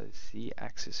the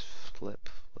z-axis flip.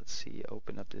 Let's see,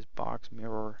 open up this box,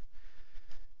 mirror,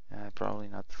 probably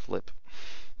not flip,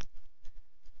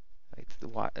 like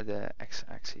the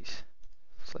x-axis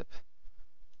flip.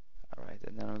 Alright,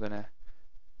 and then I'm gonna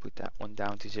put that one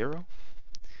down to 0,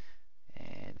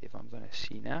 and if I'm gonna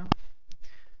see now,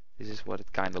 this is what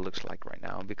it kind of looks like right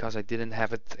now. Because I didn't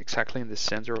have it exactly in the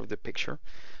center of the picture,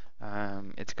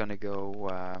 it's gonna go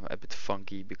a bit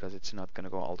funky because it's not gonna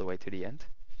go all the way to the end.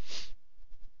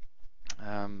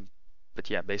 But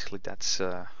yeah, basically that's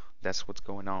what's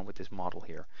going on with this model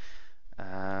here.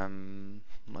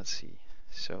 Let's see.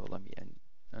 So let me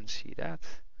unsee that.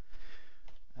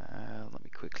 Let me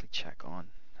quickly check on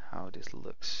how this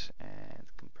looks and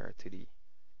compared to the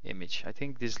image. I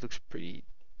think this looks pretty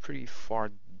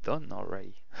far done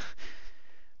already.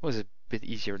 It was a bit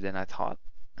easier than I thought.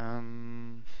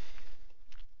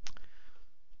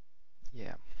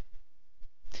 Yeah.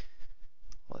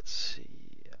 Let's see.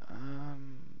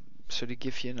 So to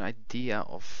give you an idea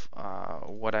of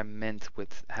what I meant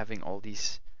with having all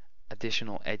these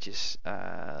additional edges,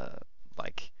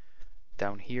 like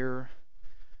down here,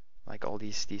 like all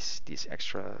these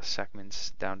extra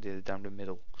segments down the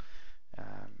middle.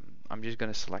 I'm just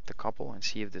gonna select a couple and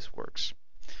see if this works.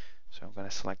 So I'm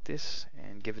gonna select this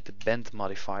and give it the bend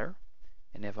modifier,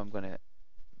 and if I'm gonna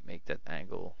make that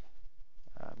angle,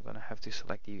 I'm gonna have to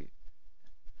select the.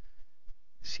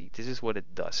 See, this is what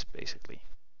it does basically.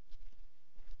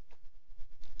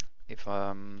 If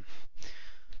let's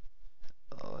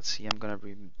see, I'm gonna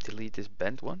delete this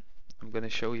bend one. I'm gonna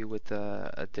show you with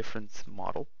a different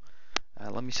model.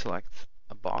 Let me select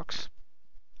a box.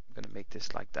 I'm gonna make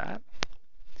this like that,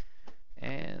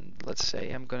 and let's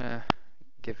say I'm gonna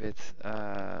give it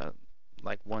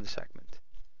like one segment.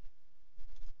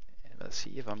 And let's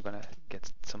see if I'm gonna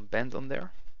get some bend on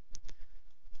there.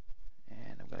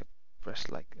 And I'm gonna press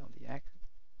like on the axis.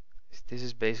 This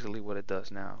is basically what it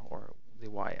does now, or the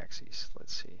y-axis.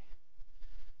 Let's see.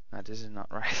 Now this is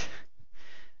not right.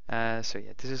 So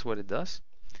yeah, this is what it does.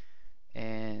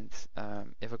 And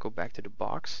if I go back to the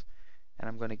box and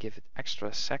I'm gonna give it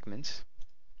extra segments,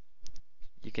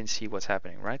 you can see what's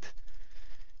happening, right?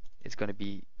 It's gonna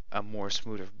be a more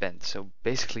smoother bend. So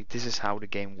basically this is how the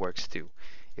game works too.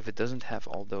 If it doesn't have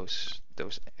all those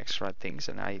extra things,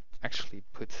 and I actually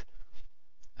put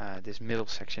this middle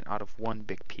section out of one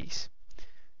big piece,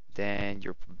 then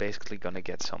you're basically gonna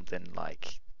get something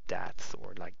like that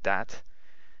or like that,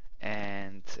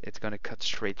 and it's gonna cut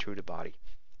straight through the body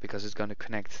because it's gonna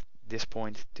connect this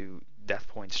point to that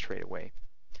point straight away.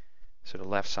 So the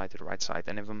left side to the right side.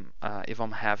 And if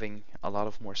I'm having a lot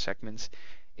of more segments,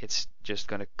 it's just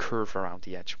gonna curve around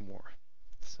the edge more.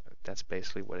 So that's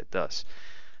basically what it does.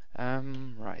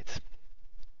 Right.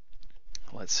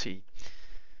 Let's see.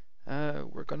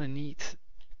 We're gonna need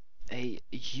a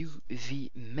UV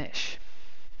mesh.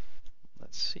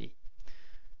 Let's see.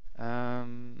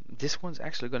 This one's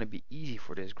actually gonna be easy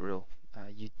for this grill.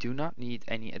 You do not need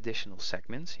any additional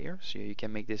segments here, so you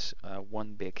can make this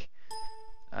one big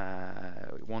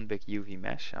UV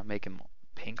mesh. I make them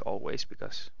pink always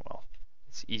because, well,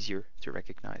 it's easier to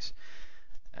recognize.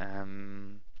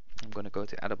 I'm gonna go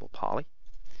to edible poly.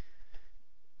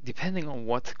 Depending on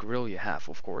what grill you have,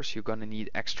 of course, you're gonna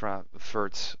need extra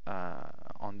verts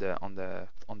on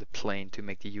the plane to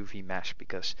make the UV mesh,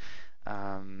 because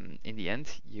in the end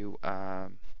you're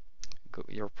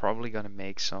probably gonna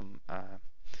make some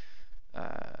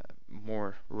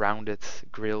more rounded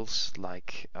grills,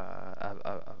 like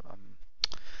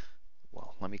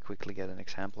well, let me quickly get an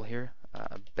example here.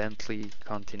 A Bentley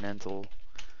Continental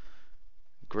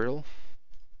grill.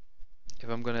 If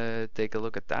I'm gonna take a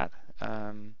look at that,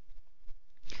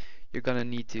 you're gonna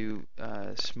need to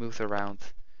smooth around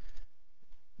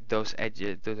those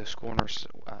edges, those corners,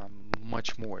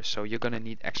 much more. So you're gonna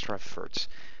need extra verts.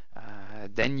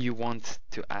 Then you want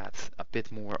to add a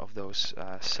bit more of those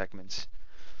segments.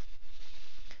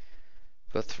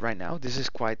 But right now this is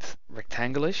quite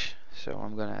rectangulish, so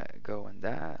I'm gonna go on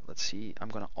that. Let's see, I'm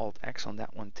gonna Alt X on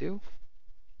that one too.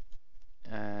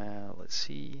 Let's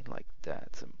see, like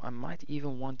that. I might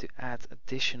even want to add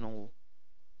additional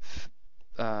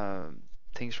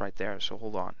things right there, so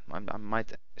hold on. I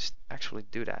might actually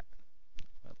do that.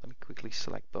 Let me quickly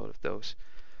select both of those,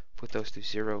 put those to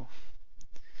 0,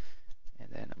 and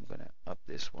then I'm gonna up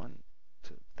this one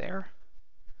to there.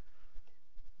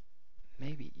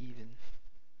 Maybe even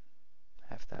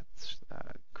have that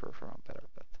curve around better,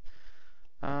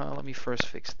 but let me first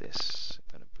fix this.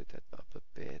 I'm gonna put that up a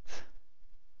bit.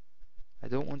 I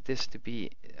don't want this to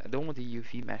be, I don't want the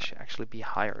UV mesh to actually be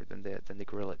higher than the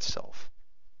grill itself.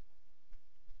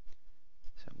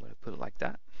 So I'm going to put it like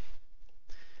that.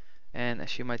 And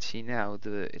as you might see now,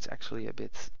 it's actually a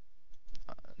bit,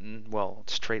 well,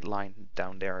 straight line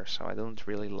down there, so I don't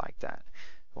really like that.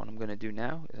 What I'm going to do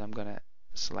now is I'm going to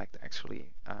select,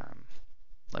 actually,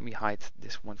 let me hide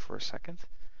this one for a second.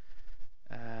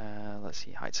 Let's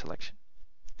see, hide selection.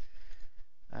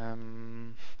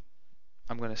 I'm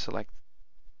going to select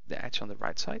the edge on the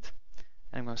right side,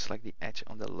 and I'm going to select the edge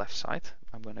on the left side.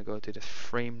 I'm going to go to the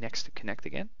frame next to connect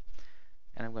again,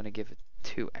 and I'm going to give it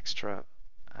 2 extra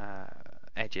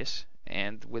edges,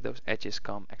 and with those edges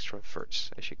come extra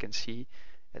verts. As you can see,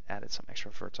 it added some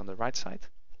extra verts on the right side,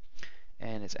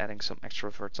 and it's adding some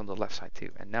extra verts on the left side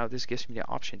too. And now this gives me the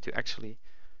option to actually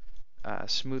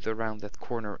smooth around that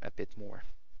corner a bit more,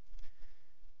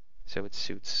 so it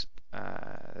suits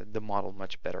the model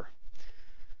much better.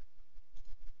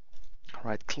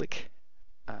 Right click,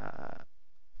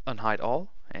 unhide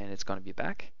all, and it's going to be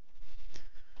back.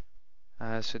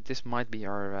 So this might be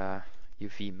our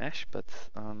UV mesh, but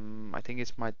I think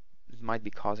it might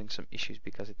be causing some issues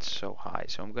because it's so high.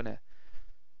 So I'm going to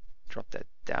drop that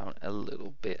down a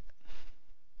little bit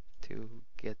to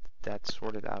get that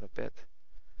sorted out a bit.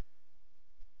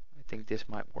 I think this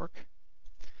might work.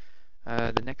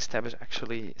 The next step is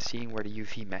actually seeing where the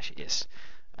UV mesh is.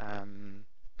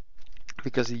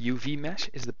 Because the UV mesh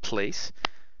is the place.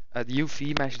 The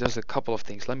UV mesh does a couple of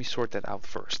things. Let me sort that out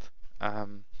first.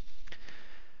 The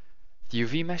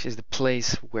UV mesh is the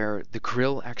place where the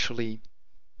grill actually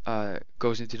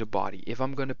goes into the body. If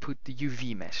I'm going to put the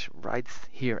UV mesh right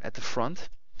here at the front,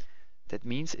 that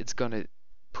means it's going to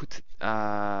put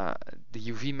the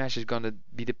UV mesh is going to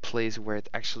be the place where it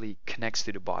actually connects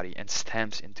to the body and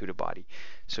stamps into the body.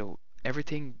 So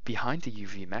everything behind the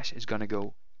UV mesh is going to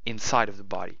go inside of the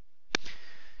body.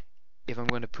 If I'm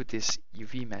going to put this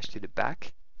UV mesh to the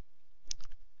back,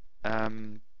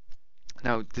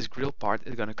 now this grill part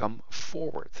is going to come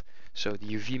forward. So the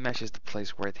UV mesh is the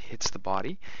place where it hits the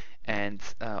body, and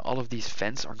all of these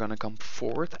vents are going to come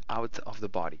forward out of the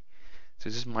body. So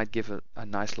this might give a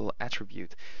nice little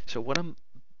attribute. So what I'm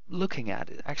looking at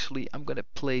is actually I'm going to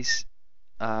place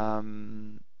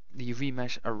the UV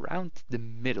mesh around the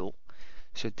middle.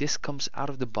 So this comes out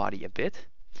of the body a bit,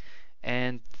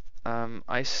 and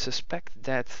I suspect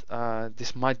that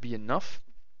this might be enough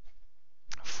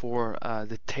for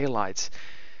the taillights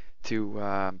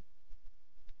to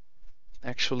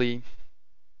actually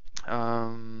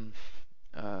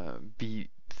be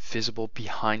visible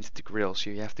behind the grill. So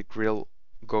you have the grill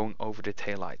going over the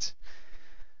taillights.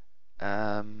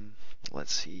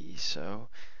 Let's see. So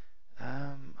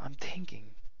I'm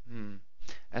thinking,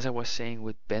 as I was saying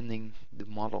with bending the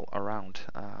model around,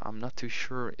 I'm not too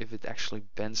sure if it actually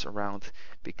bends around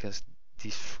because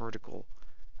these vertical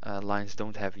lines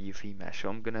don't have a UV mesh. So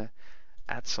I'm gonna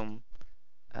add some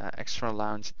extra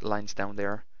lines down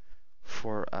there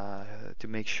for to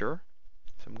make sure.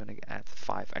 So I'm gonna add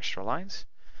 5 extra lines.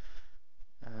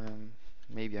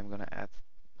 Maybe I'm gonna add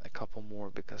a couple more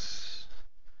because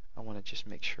I want to just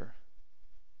make sure.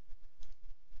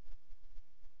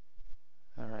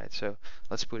 Alright, so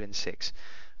let's put in 6.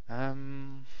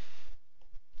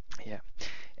 Yeah,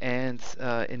 and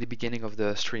in the beginning of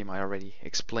the stream I already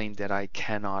explained that I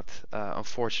cannot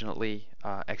unfortunately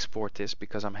export this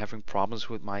because I'm having problems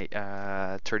with my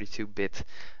 32-bit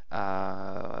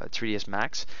 3ds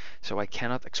Max, so I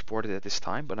cannot export it at this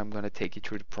time, but I'm going to take you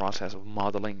through the process of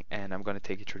modeling, and I'm going to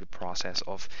take you through the process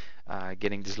of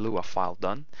getting this Lua file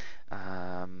done.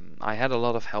 I had a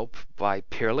lot of help by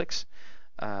Peerlix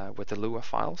with the Lua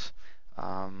files,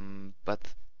 but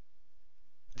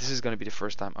this is going to be the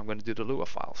first time I'm going to do the Lua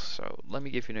files. So let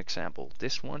me give you an example.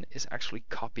 This one is actually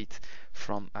copied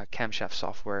from Camshaft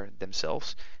software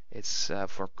themselves. It's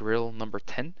for grill number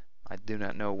 10. I do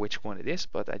not know which one it is,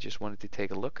 but I just wanted to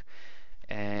take a look.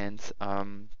 And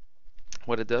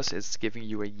what it does is giving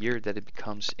you a year that it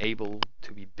becomes able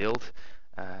to be built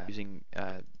using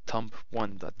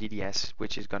thumb1.dds,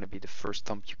 which is going to be the first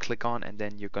thumb you click on, and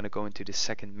then you're going to go into the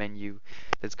second menu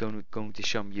that's going to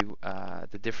show you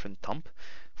the different thumb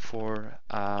for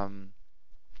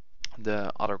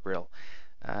the auto grill.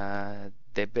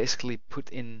 They basically put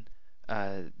in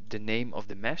the name of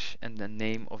the mesh and the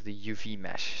name of the UV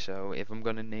mesh. So if I'm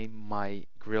going to name my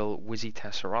grill Wizzy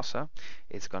Testarossa,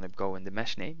 it's going to go in the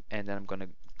mesh name, and then I'm going to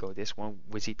go this one,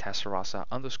 Wizzy Testarossa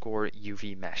 _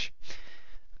 UV mesh.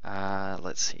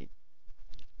 Let's see.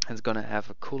 It's going to have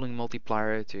a cooling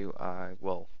multiplier to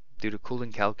well, do the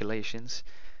cooling calculations.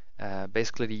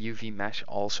 Basically the UV mesh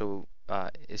also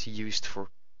is used for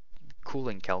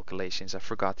cooling calculations. I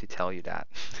forgot to tell you that.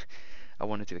 I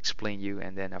wanted to explain you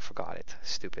and then I forgot it.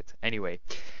 Stupid. Anyway,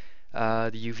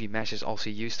 the UV mesh is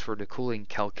also used for the cooling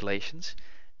calculations.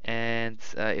 And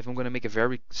if I'm going to make a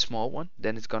very small one,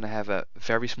 then it's going to have a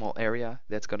very small area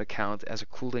that's going to count as a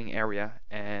cooling area,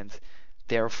 and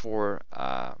therefore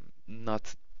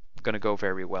not going to go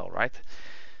very well, right?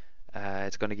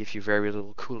 It's going to give you very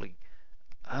little cooling.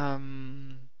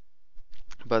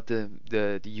 But the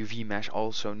UV mesh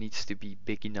also needs to be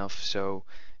big enough so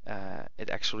it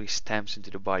actually stamps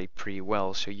into the body pretty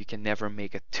well, so you can never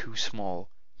make a too small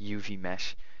UV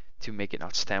mesh to make it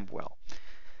not stamp well.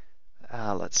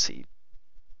 Let's see.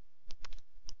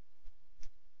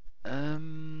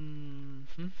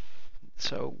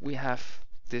 So we have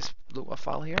this Lua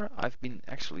file here. I've been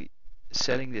actually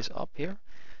setting this up here.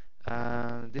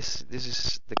 This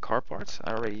is the car parts.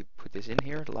 I already put this in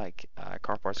here, like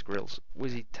car parts grills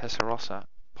Wizzy Testarossa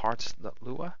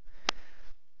parts.lua.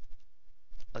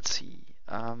 Let's see.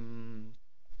 And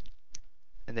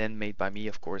then made by me,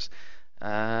 of course.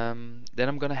 Then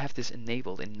I'm gonna have this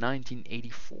enabled in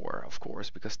 1984, of course,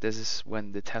 because this is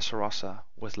when the Testarossa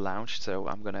was launched. So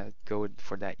I'm gonna go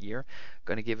for that year.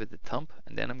 Gonna give it the thumb,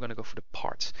 and then I'm gonna go for the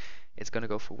parts. It's gonna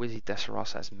go for Wizzy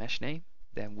Testarossa as mesh name,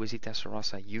 then Wizzy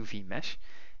Testarossa UV mesh,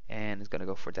 and it's gonna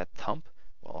go for that thumb.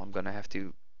 Well, I'm gonna have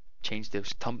to change those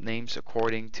thumb names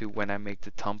according to when I make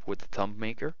the thumb with the thumb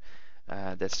maker.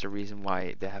 That's the reason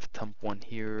why they have thumb 1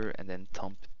 here and then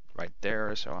thumb right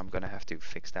there. So I'm gonna have to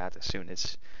fix that as soon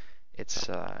as it's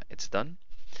done.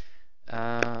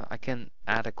 I can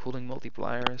add a cooling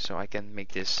multiplier, so I can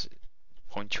make this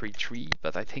 0.33,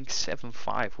 but I think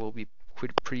 7.5 will be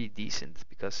pretty decent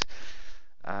because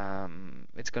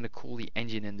it's going to cool the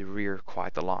engine in the rear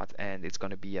quite a lot, and it's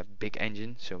going to be a big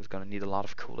engine, so it's going to need a lot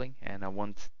of cooling, and I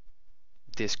want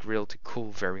this grill to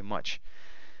cool very much.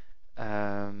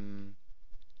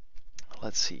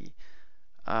 Let's see.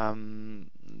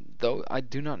 Though I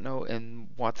do not know in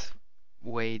what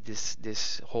way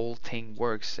this whole thing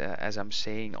works, as I'm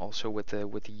saying also with the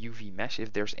UV mesh.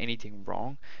 If there's anything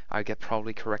wrong, I get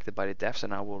probably corrected by the devs,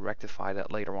 and I will rectify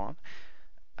that later on.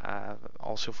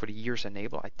 Also for the years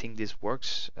enable, I think this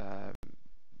works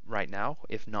right now.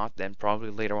 If not, then probably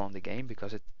later on in the game,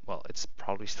 because it's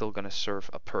probably still going to serve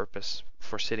a purpose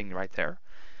for sitting right there.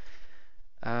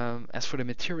 As for the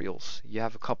materials, you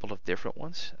have a couple of different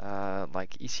ones,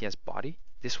 like ECS body.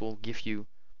 This will give you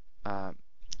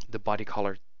the body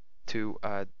color to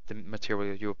the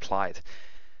material you applied.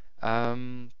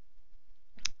 I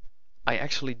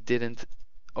actually didn't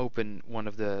open one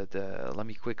of the let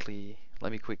me quickly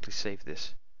save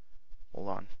this. Hold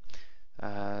on.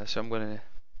 So I'm gonna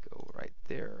go right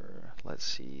there. Let's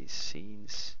see,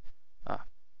 scenes.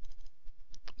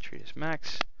 3ds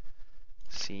Max,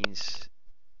 scenes.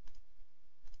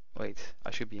 Wait,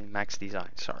 I should be in Max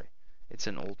Design. Sorry, it's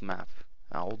an old map,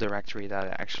 old directory that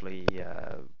I actually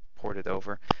ported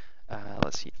over.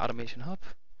 Let's see, Automationhub.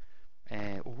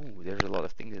 And ooh, there's a lot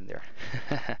of things in there.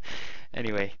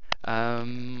 Anyway,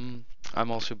 I'm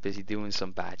also busy doing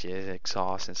some badges,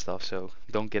 exhaust and stuff, so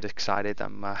don't get excited.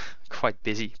 I'm quite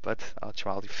busy, but I'll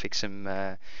try to fix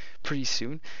them pretty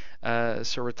soon. So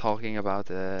we're talking about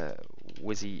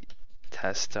Wizzy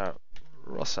Testa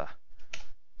Rossa.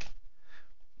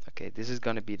 Okay, this is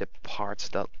gonna be the parts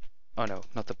that, oh no,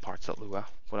 not the parts that Lua.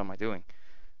 What am I doing?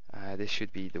 This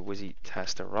should be the Wizzy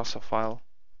Testa Rossa file.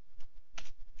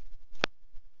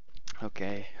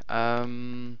 Okay,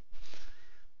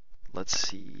 let's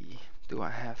see, do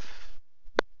I have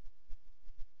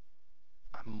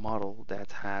a model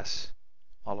that has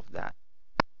all of that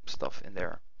stuff in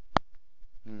there?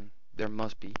 There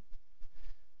must be.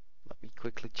 Let me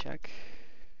quickly check.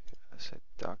 Set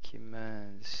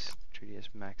documents, 3ds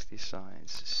Max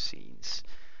designs, scenes,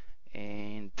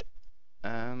 and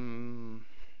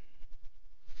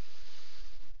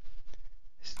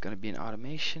is it gonna be an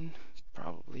automation?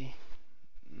 Probably.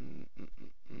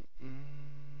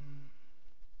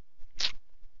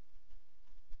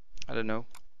 I don't know.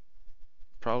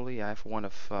 Probably I have one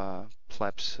of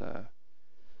Pleb's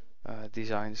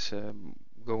designs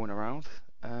going around.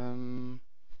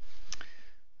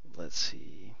 Let's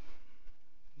see.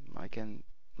 I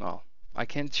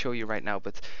can't show you right now,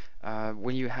 but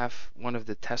when you have one of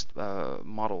the test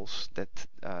models that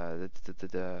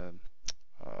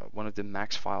one of the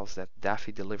max files that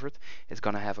Daffy delivered, it's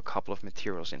gonna have a couple of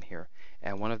materials in here,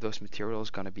 and one of those materials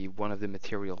is gonna be one of the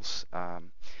materials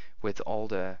with all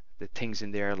the things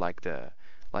in there, like the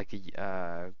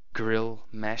grill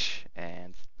mesh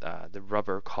and the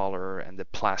rubber color and the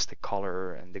plastic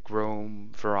color and the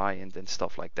chrome variant and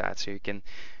stuff like that. So you can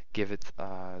give it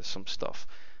some stuff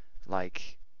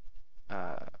like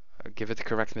give it the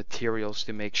correct materials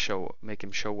to make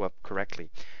him show up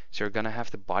correctly. So you're gonna have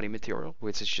the body material,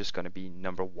 which is just gonna be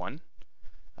number 1.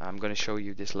 I'm gonna show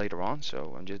you this later on.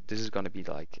 So this is gonna be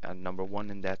like a number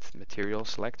 1 in that material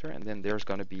selector, and then there's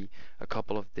gonna be a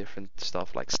couple of different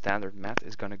stuff, like standard mat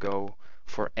is gonna go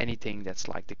for anything that's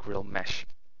like the grill mesh.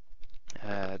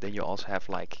 Then you also have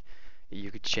like, you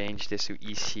could change this to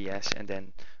ECS and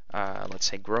then let's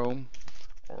say chrome,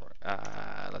 or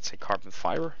let's say carbon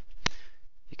fiber.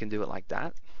 You can do it like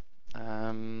that.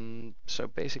 So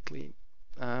basically,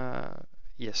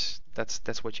 yes,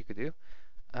 that's what you could do.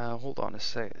 Hold on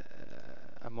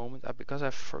a moment, because I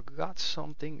forgot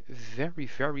something very,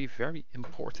 very, very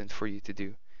important for you to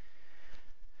do.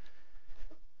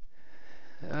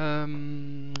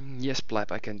 Yes,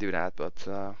 Pleb, I can do that, but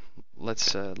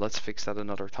let's fix that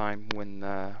another time when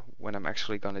I'm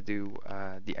actually gonna do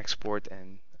the export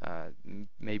and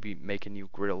maybe make a new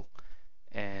grill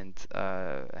and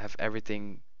have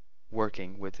everything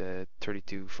working with the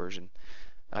 32 version,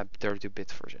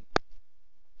 32-bit version.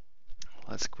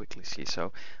 Let's quickly see.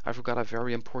 So I forgot a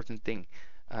very important thing.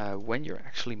 When you're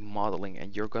actually modeling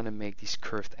and you're gonna make these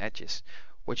curved edges,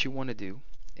 what you want to do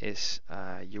is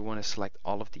you want to select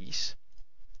all of these.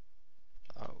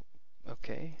 Oh,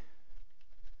 okay.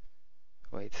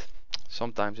 Wait.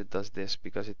 Sometimes it does this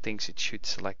because it thinks it should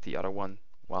select the other one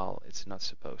while it's not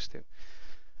supposed to.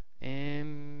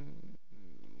 I'm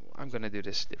gonna do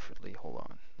this differently. Hold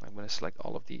on. I'm gonna select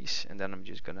all of these, and then I'm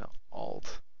just gonna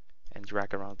Alt and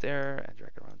drag around there and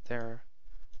drag around there,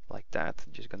 like that.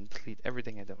 I'm just gonna delete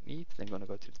everything I don't need. Then I'm gonna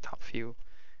go to the top view,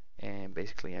 and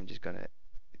basically I'm just gonna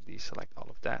deselect all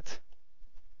of that,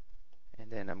 and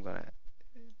then I'm gonna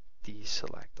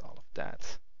deselect all of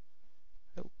that.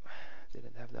 Oh,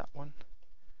 didn't have that one.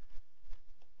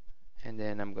 And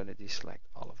then I'm gonna deselect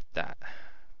all of that.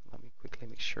 Let me quickly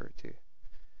make sure to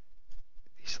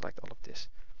deselect all of this.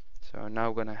 So now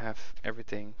I'm gonna have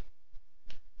everything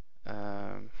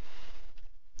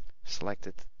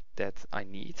selected that I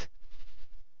need.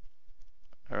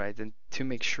 Alright, and to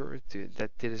make sure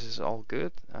that this is all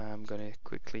good, I'm gonna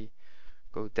quickly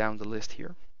go down the list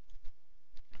here,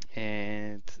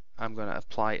 and I'm gonna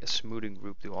apply a smoothing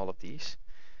group to all of these.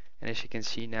 And as you can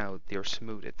see now, they're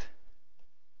smoothed.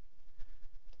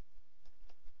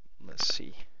 Let's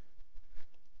see.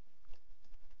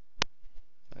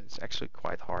 It's actually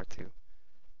quite hard to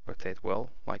rotate well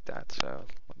like that. So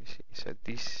let me see. So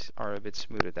these are a bit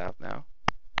smoothed out now.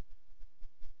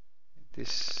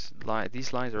 These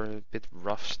lines are a bit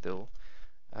rough still.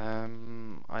 I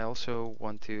also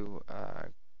want to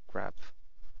grab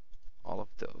all of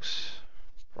those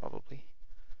probably.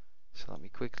 So let me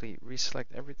quickly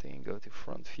reselect everything, go to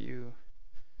front view,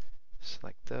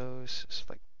 select those,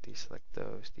 select deselect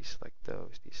those, deselect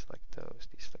those, deselect those,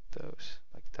 deselect those,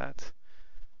 like that.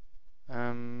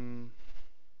 And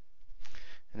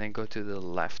then go to the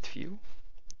left view,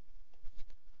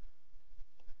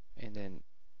 and then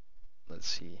let's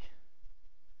see.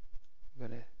 I'm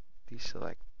gonna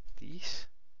deselect these,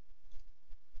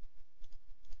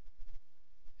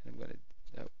 and I'm gonna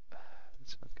no,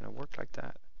 it's not gonna work like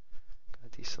that. I'm gonna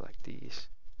deselect these.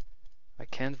 I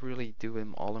can't really do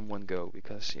them all in one go,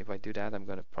 because if I do that, I'm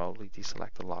gonna probably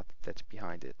deselect a lot that's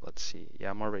behind it. Let's see. Yeah,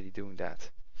 I'm already doing that.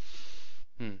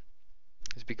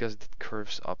 It's because it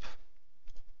curves up.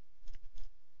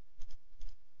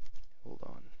 Hold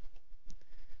on.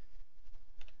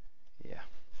 Yeah.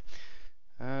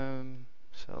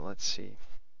 So let's see.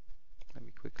 Let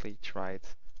me quickly try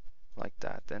it like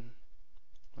that then.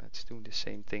 Let's do the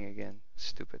same thing again.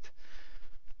 Stupid.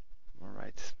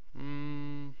 Alright.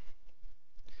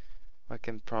 I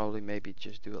can probably maybe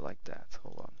just do it like that.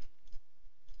 Hold on.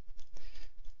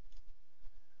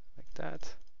 Like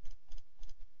that.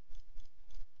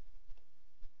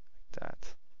 Like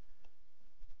that.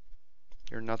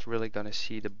 You're not really gonna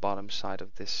see the bottom side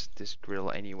of this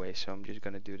grill anyway, so I'm just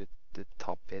gonna do the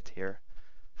top bit here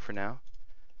for now.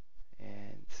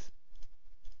 And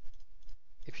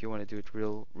if you want to do it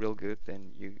real good,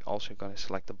 then you also gonna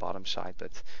select the bottom side.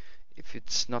 But if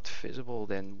it's not visible,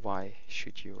 then why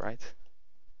should you, right?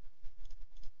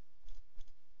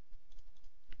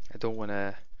 I don't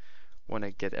wanna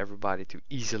get everybody to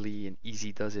easily and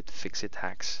easy does it fix it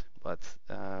hacks. But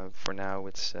for now,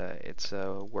 it's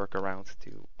a workaround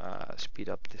to speed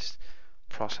up this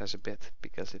process a bit,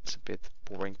 because it's a bit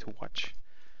boring to watch.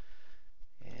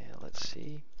 And let's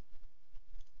see.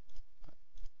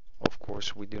 Of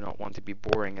course, we do not want to be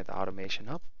boring at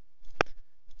Automationhub.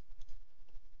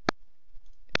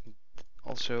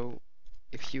 Also,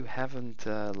 if you haven't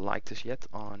liked us yet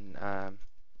on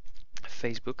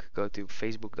Facebook, go to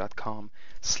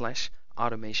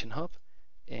facebook.com/automationhub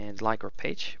and like our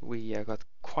page. We got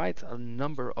quite a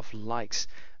number of likes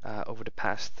over the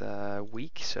past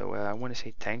week, so I want to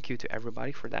say thank you to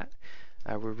everybody for that.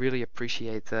 We really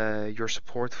appreciate your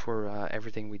support for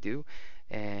everything we do,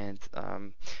 and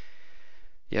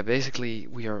yeah, basically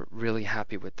we are really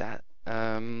happy with that.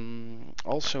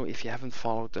 Also, if you haven't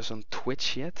followed us on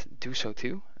Twitch yet, do so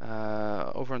too.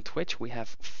 Over on Twitch we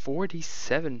have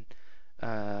 47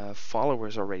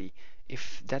 followers already.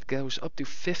 If that goes up to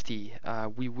 50,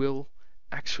 we will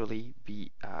actually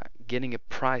be getting a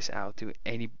prize out to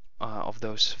any of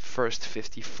those first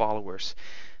 50 followers.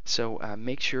 So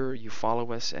make sure you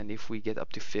follow us, and if we get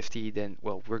up to 50, then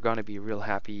well, we're gonna be real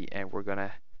happy, and we're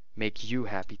gonna make you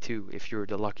happy too if you're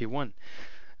the lucky one.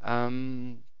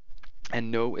 And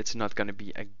no, it's not gonna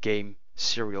be a game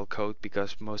serial code,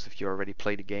 because most of you already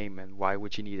play the game, and why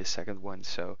would you need a second one?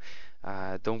 So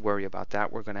don't worry about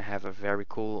that. We're gonna have a very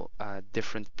cool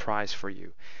different prize for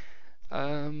you.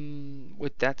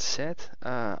 With that said,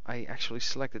 I actually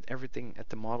selected everything at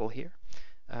the model here,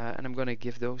 and I'm gonna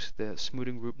give those the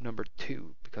smoothing group number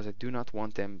 2, because I do not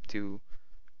want them to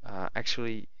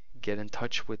actually get in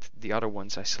touch with the other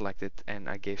ones I selected and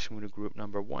I gave smoothing group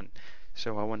number 1.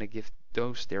 So I want to give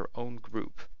those their own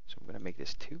group. So I'm gonna make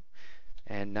this 2,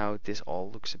 and now this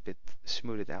all looks a bit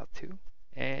smoothed out too.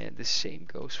 And the same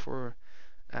goes for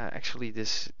actually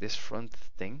this front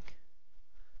thing.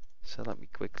 So let me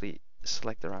quickly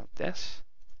select around this,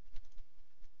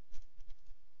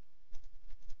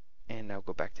 and now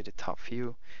go back to the top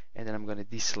view, and then I'm going to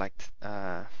deselect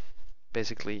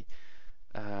basically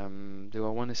do I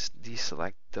want to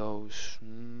deselect those?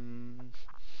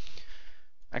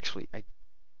 Actually, I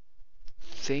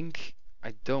think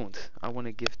I don't. I want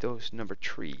to give those number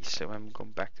 3, so I'm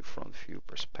going back to front view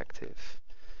perspective.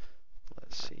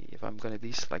 Let's see if I'm going to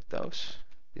deselect those.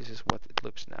 This is what it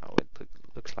looks now. It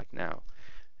looks like now,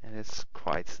 and it's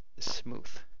quite smooth.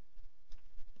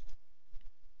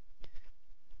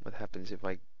 What happens if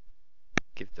I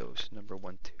give those number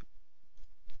 1, 2?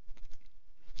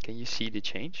 Can you see the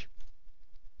change?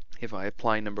 If I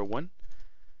apply number 1,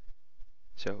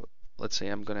 so let's say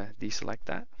I'm gonna deselect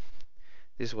that.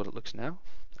 This is what it looks now.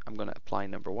 I'm gonna apply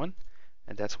number 1,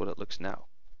 and that's what it looks now.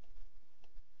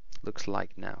 Looks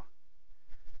like now.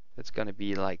 It's gonna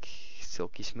be like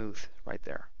silky smooth right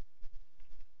there.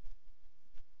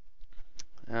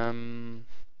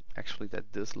 Actually,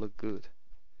 that does look good.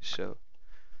 So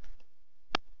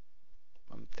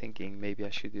I'm thinking maybe I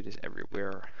should do this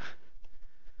everywhere.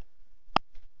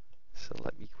 So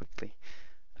let me quickly.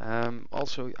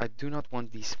 Also, I do not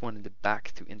want this one in the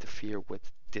back to interfere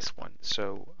with this one.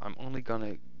 So I'm only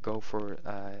gonna go for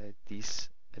these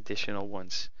additional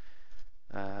ones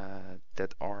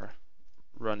that are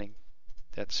running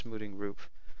that smoothing group.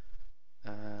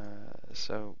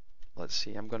 So let's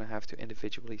see, I'm gonna have to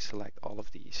individually select all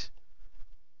of these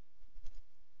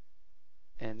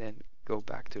and then go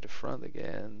back to the front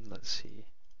again. Let's see.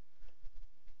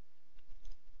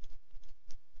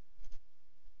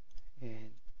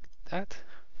 And that.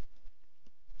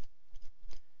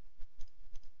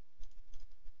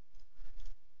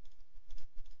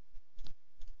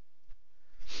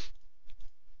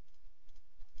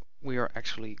 We are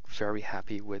actually very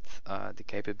happy with the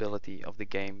capability of the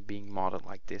game being modded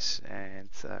like this, and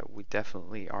we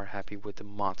definitely are happy with the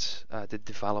mods, the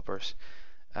developers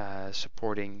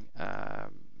supporting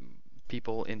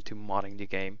people into modding the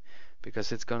game,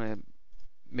 because it's gonna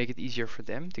make it easier for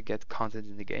them to get content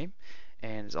in the game,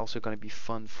 and it's also going to be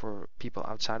fun for people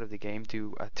outside of the game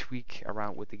to tweak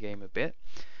around with the game a bit.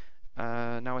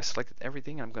 Now I selected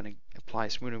everything. I'm going to apply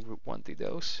smoothing group 1 to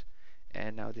those,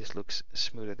 and now this looks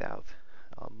smoothed out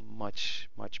much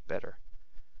better.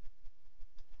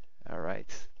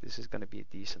 Alright, this is going to be a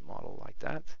decent model like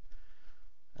that.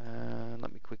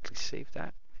 Let me quickly save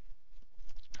that.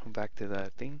 Come back to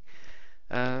the thing.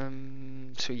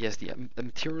 So yes, the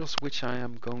materials which I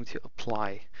am going to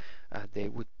apply, they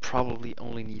would probably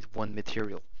only need one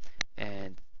material,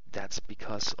 and that's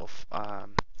because of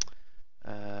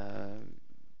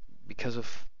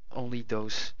only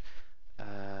those.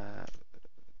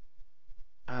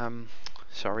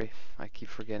 Sorry, I keep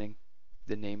forgetting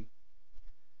the name.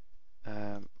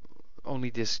 Only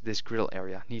this grill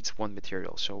area needs one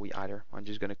material, so I'm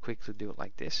just gonna quickly do it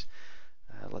like this.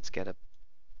 Let's get a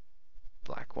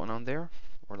black one on there,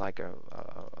 or like a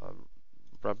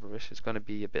rubberish. It's going to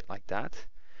be a bit like that.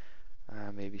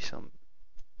 Maybe some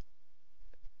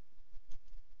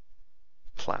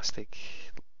plastic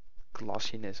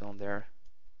glossiness on there,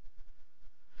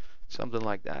 something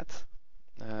like that.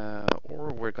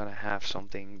 Or we're going to have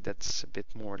something that's a bit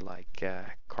more like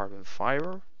carbon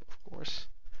fiber, of course.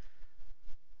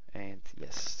 And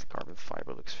yes, the carbon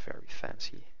fiber looks very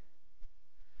fancy,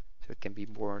 so it can be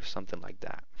more something like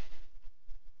that.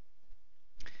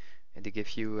 And to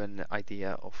give you an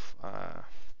idea of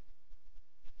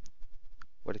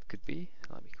what it could be,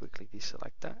 let me quickly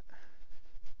deselect that.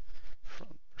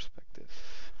 Front perspective.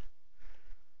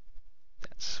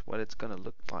 That's what it's gonna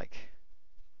look like,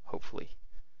 hopefully.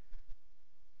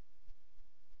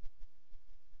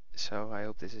 So I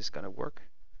hope this is gonna work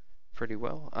pretty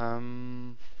well.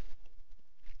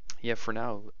 Yeah, for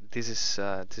now this is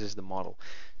the model.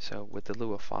 So with the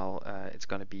Lua file, it's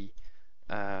gonna be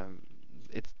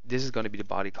this is going to be the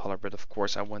body color, but of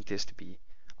course I want this to be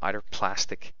either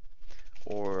plastic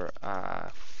or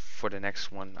for the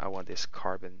next one I want this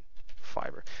carbon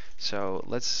fiber. So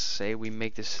let's say we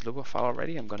make this Lua file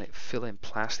already. I'm going to fill in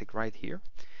plastic right here,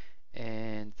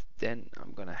 and then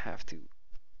I'm going to have to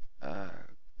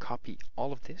copy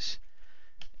all of this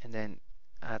and then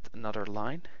add another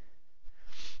line,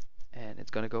 and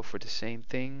it's going to go for the same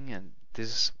thing. And this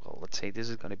is, well, let's say this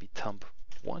is going to be thumb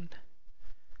 1,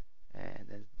 and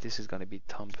then this is going to be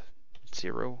thumb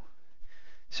 0,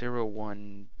 0,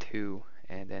 1, 2,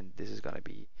 and then this is going to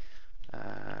be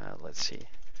let's see,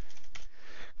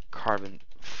 carbon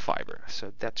fiber.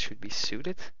 So that should be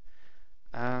suited.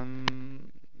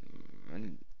 And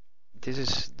this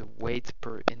is the weight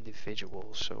per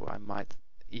individual, so I might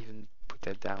even put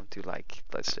that down to, like,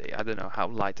 let's say, I don't know, how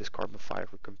light is carbon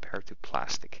fiber compared to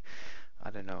plastic.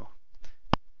 I don't know.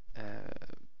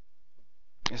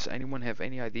 Does anyone have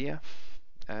any idea?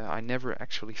 I never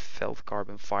actually felt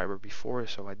carbon fiber before,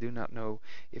 so I do not know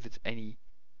if it's any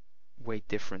weight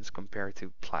difference compared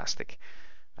to plastic.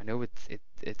 I know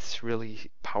it's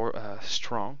really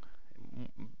strong,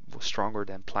 stronger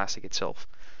than plastic itself.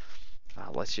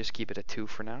 Let's just keep it at 2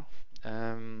 for now.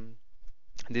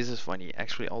 This is funny.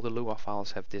 Actually, all the Lua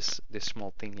files have this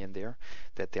small thing in there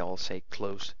that they all say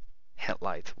closed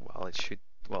headlight.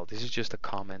 Well, this is just a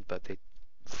comment, but they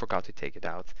forgot to take it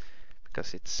out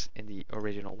because it's in the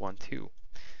original one too.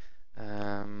 So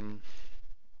I'm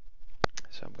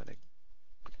gonna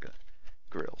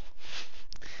grill.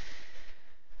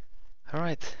 All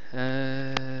right.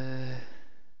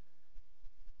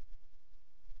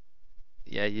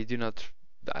 Yeah, you do not.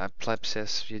 Pleb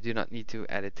says you do not need to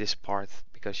edit this part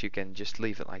because you can just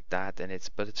leave it like that, and it's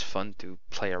fun to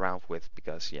play around with,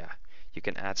 because yeah, you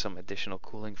can add some additional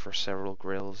cooling for several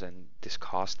grills and this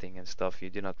costing and stuff. You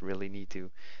do not really need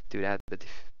to do that, but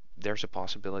if there's a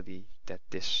possibility that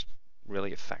this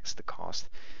really affects the cost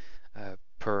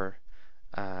per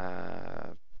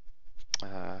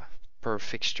per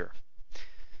fixture.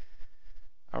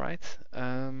 All right.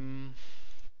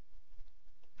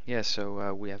 Yeah,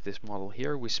 so we have this model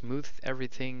here. We smoothed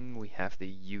everything. We have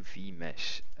the UV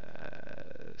mesh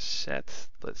set.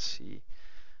 Let's see.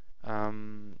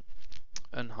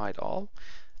 Unhide all.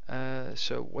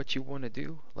 So what you want to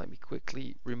do, let me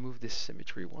quickly remove this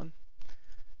symmetry one.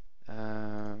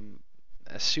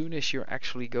 As soon as you're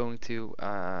actually going to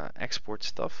export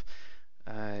stuff,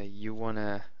 you want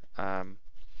to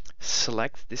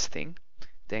select this thing,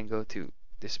 then go to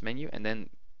this menu and then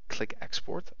click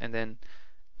export and then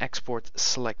export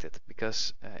selected,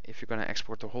 because if you're going to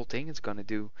export the whole thing, it's going to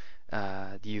do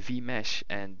the UV mesh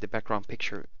and the background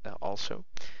picture also,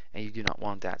 and you do not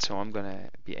want that. So I'm going to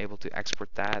be able to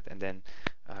export that, and then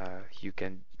you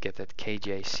can get that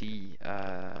KJC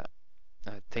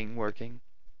thing working,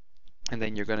 and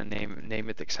then you're going to name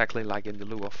it exactly like in the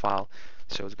Lua file.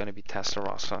 So it's going to be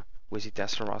Testarossa, Wizzy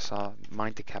Testarossa,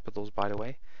 mind the capitals by the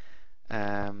way.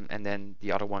 And then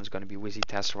the other one's going to be Wizzy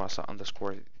Testarossa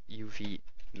underscore UV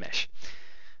mesh.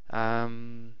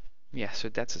 Yeah, so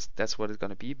that's what it's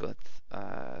going to be, but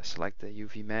select the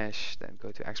UV mesh, then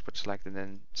go to export select, and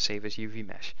then save as UV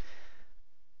mesh.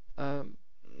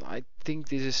 I think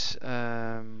this is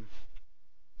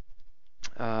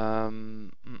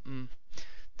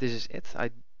this is it.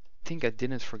 I think I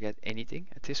didn't forget anything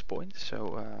at this point.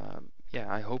 So yeah,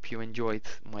 I hope you enjoyed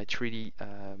my 3D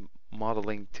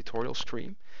modeling tutorial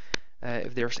stream.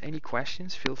 If there's any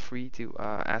questions, feel free to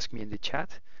ask me in the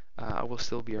chat. I will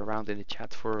still be around in the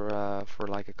chat for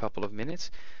like a couple of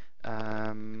minutes.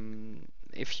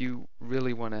 If you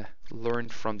really want to learn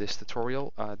from this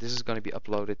tutorial, this is going to be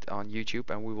uploaded on YouTube,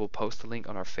 and we will post a link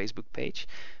on our Facebook page.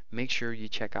 Make sure you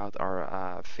check out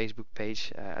our Facebook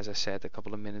page, as I said a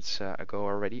couple of minutes ago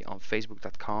already, on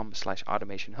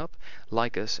facebook.com/automationhub.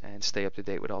 Like us and stay up to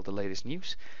date with all the latest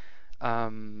news.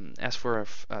 As for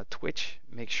Twitch,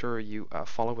 make sure you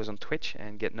follow us on Twitch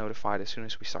and get notified as soon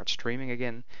as we start streaming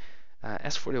again.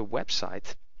 As for the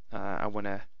website, I want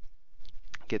to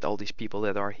get all these people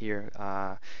that are here.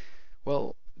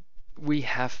 Well, we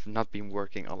have not been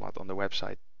working a lot on the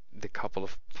website the couple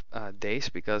of days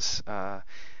because,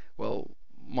 well,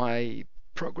 my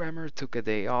programmer took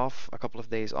a couple of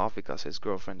days off because his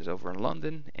girlfriend is over in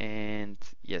London, and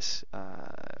yes,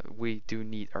 we do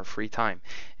need our free time,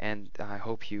 and I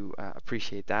hope you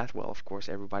appreciate that. Well, of course,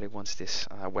 everybody wants this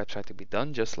website to be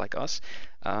done just like us,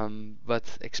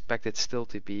 but expect it still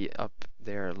to be up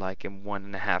there like in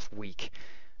 1.5 weeks.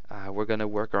 We're gonna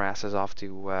work our asses off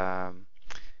to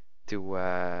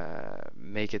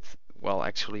make it, well,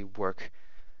 actually work.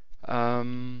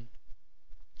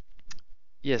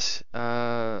 Yes,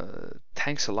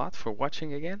 thanks a lot for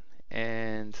watching again,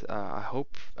 and I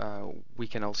hope we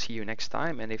can all see you next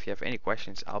time. And if you have any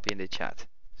questions, I'll be in the chat.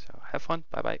 So have fun.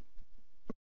 Bye bye.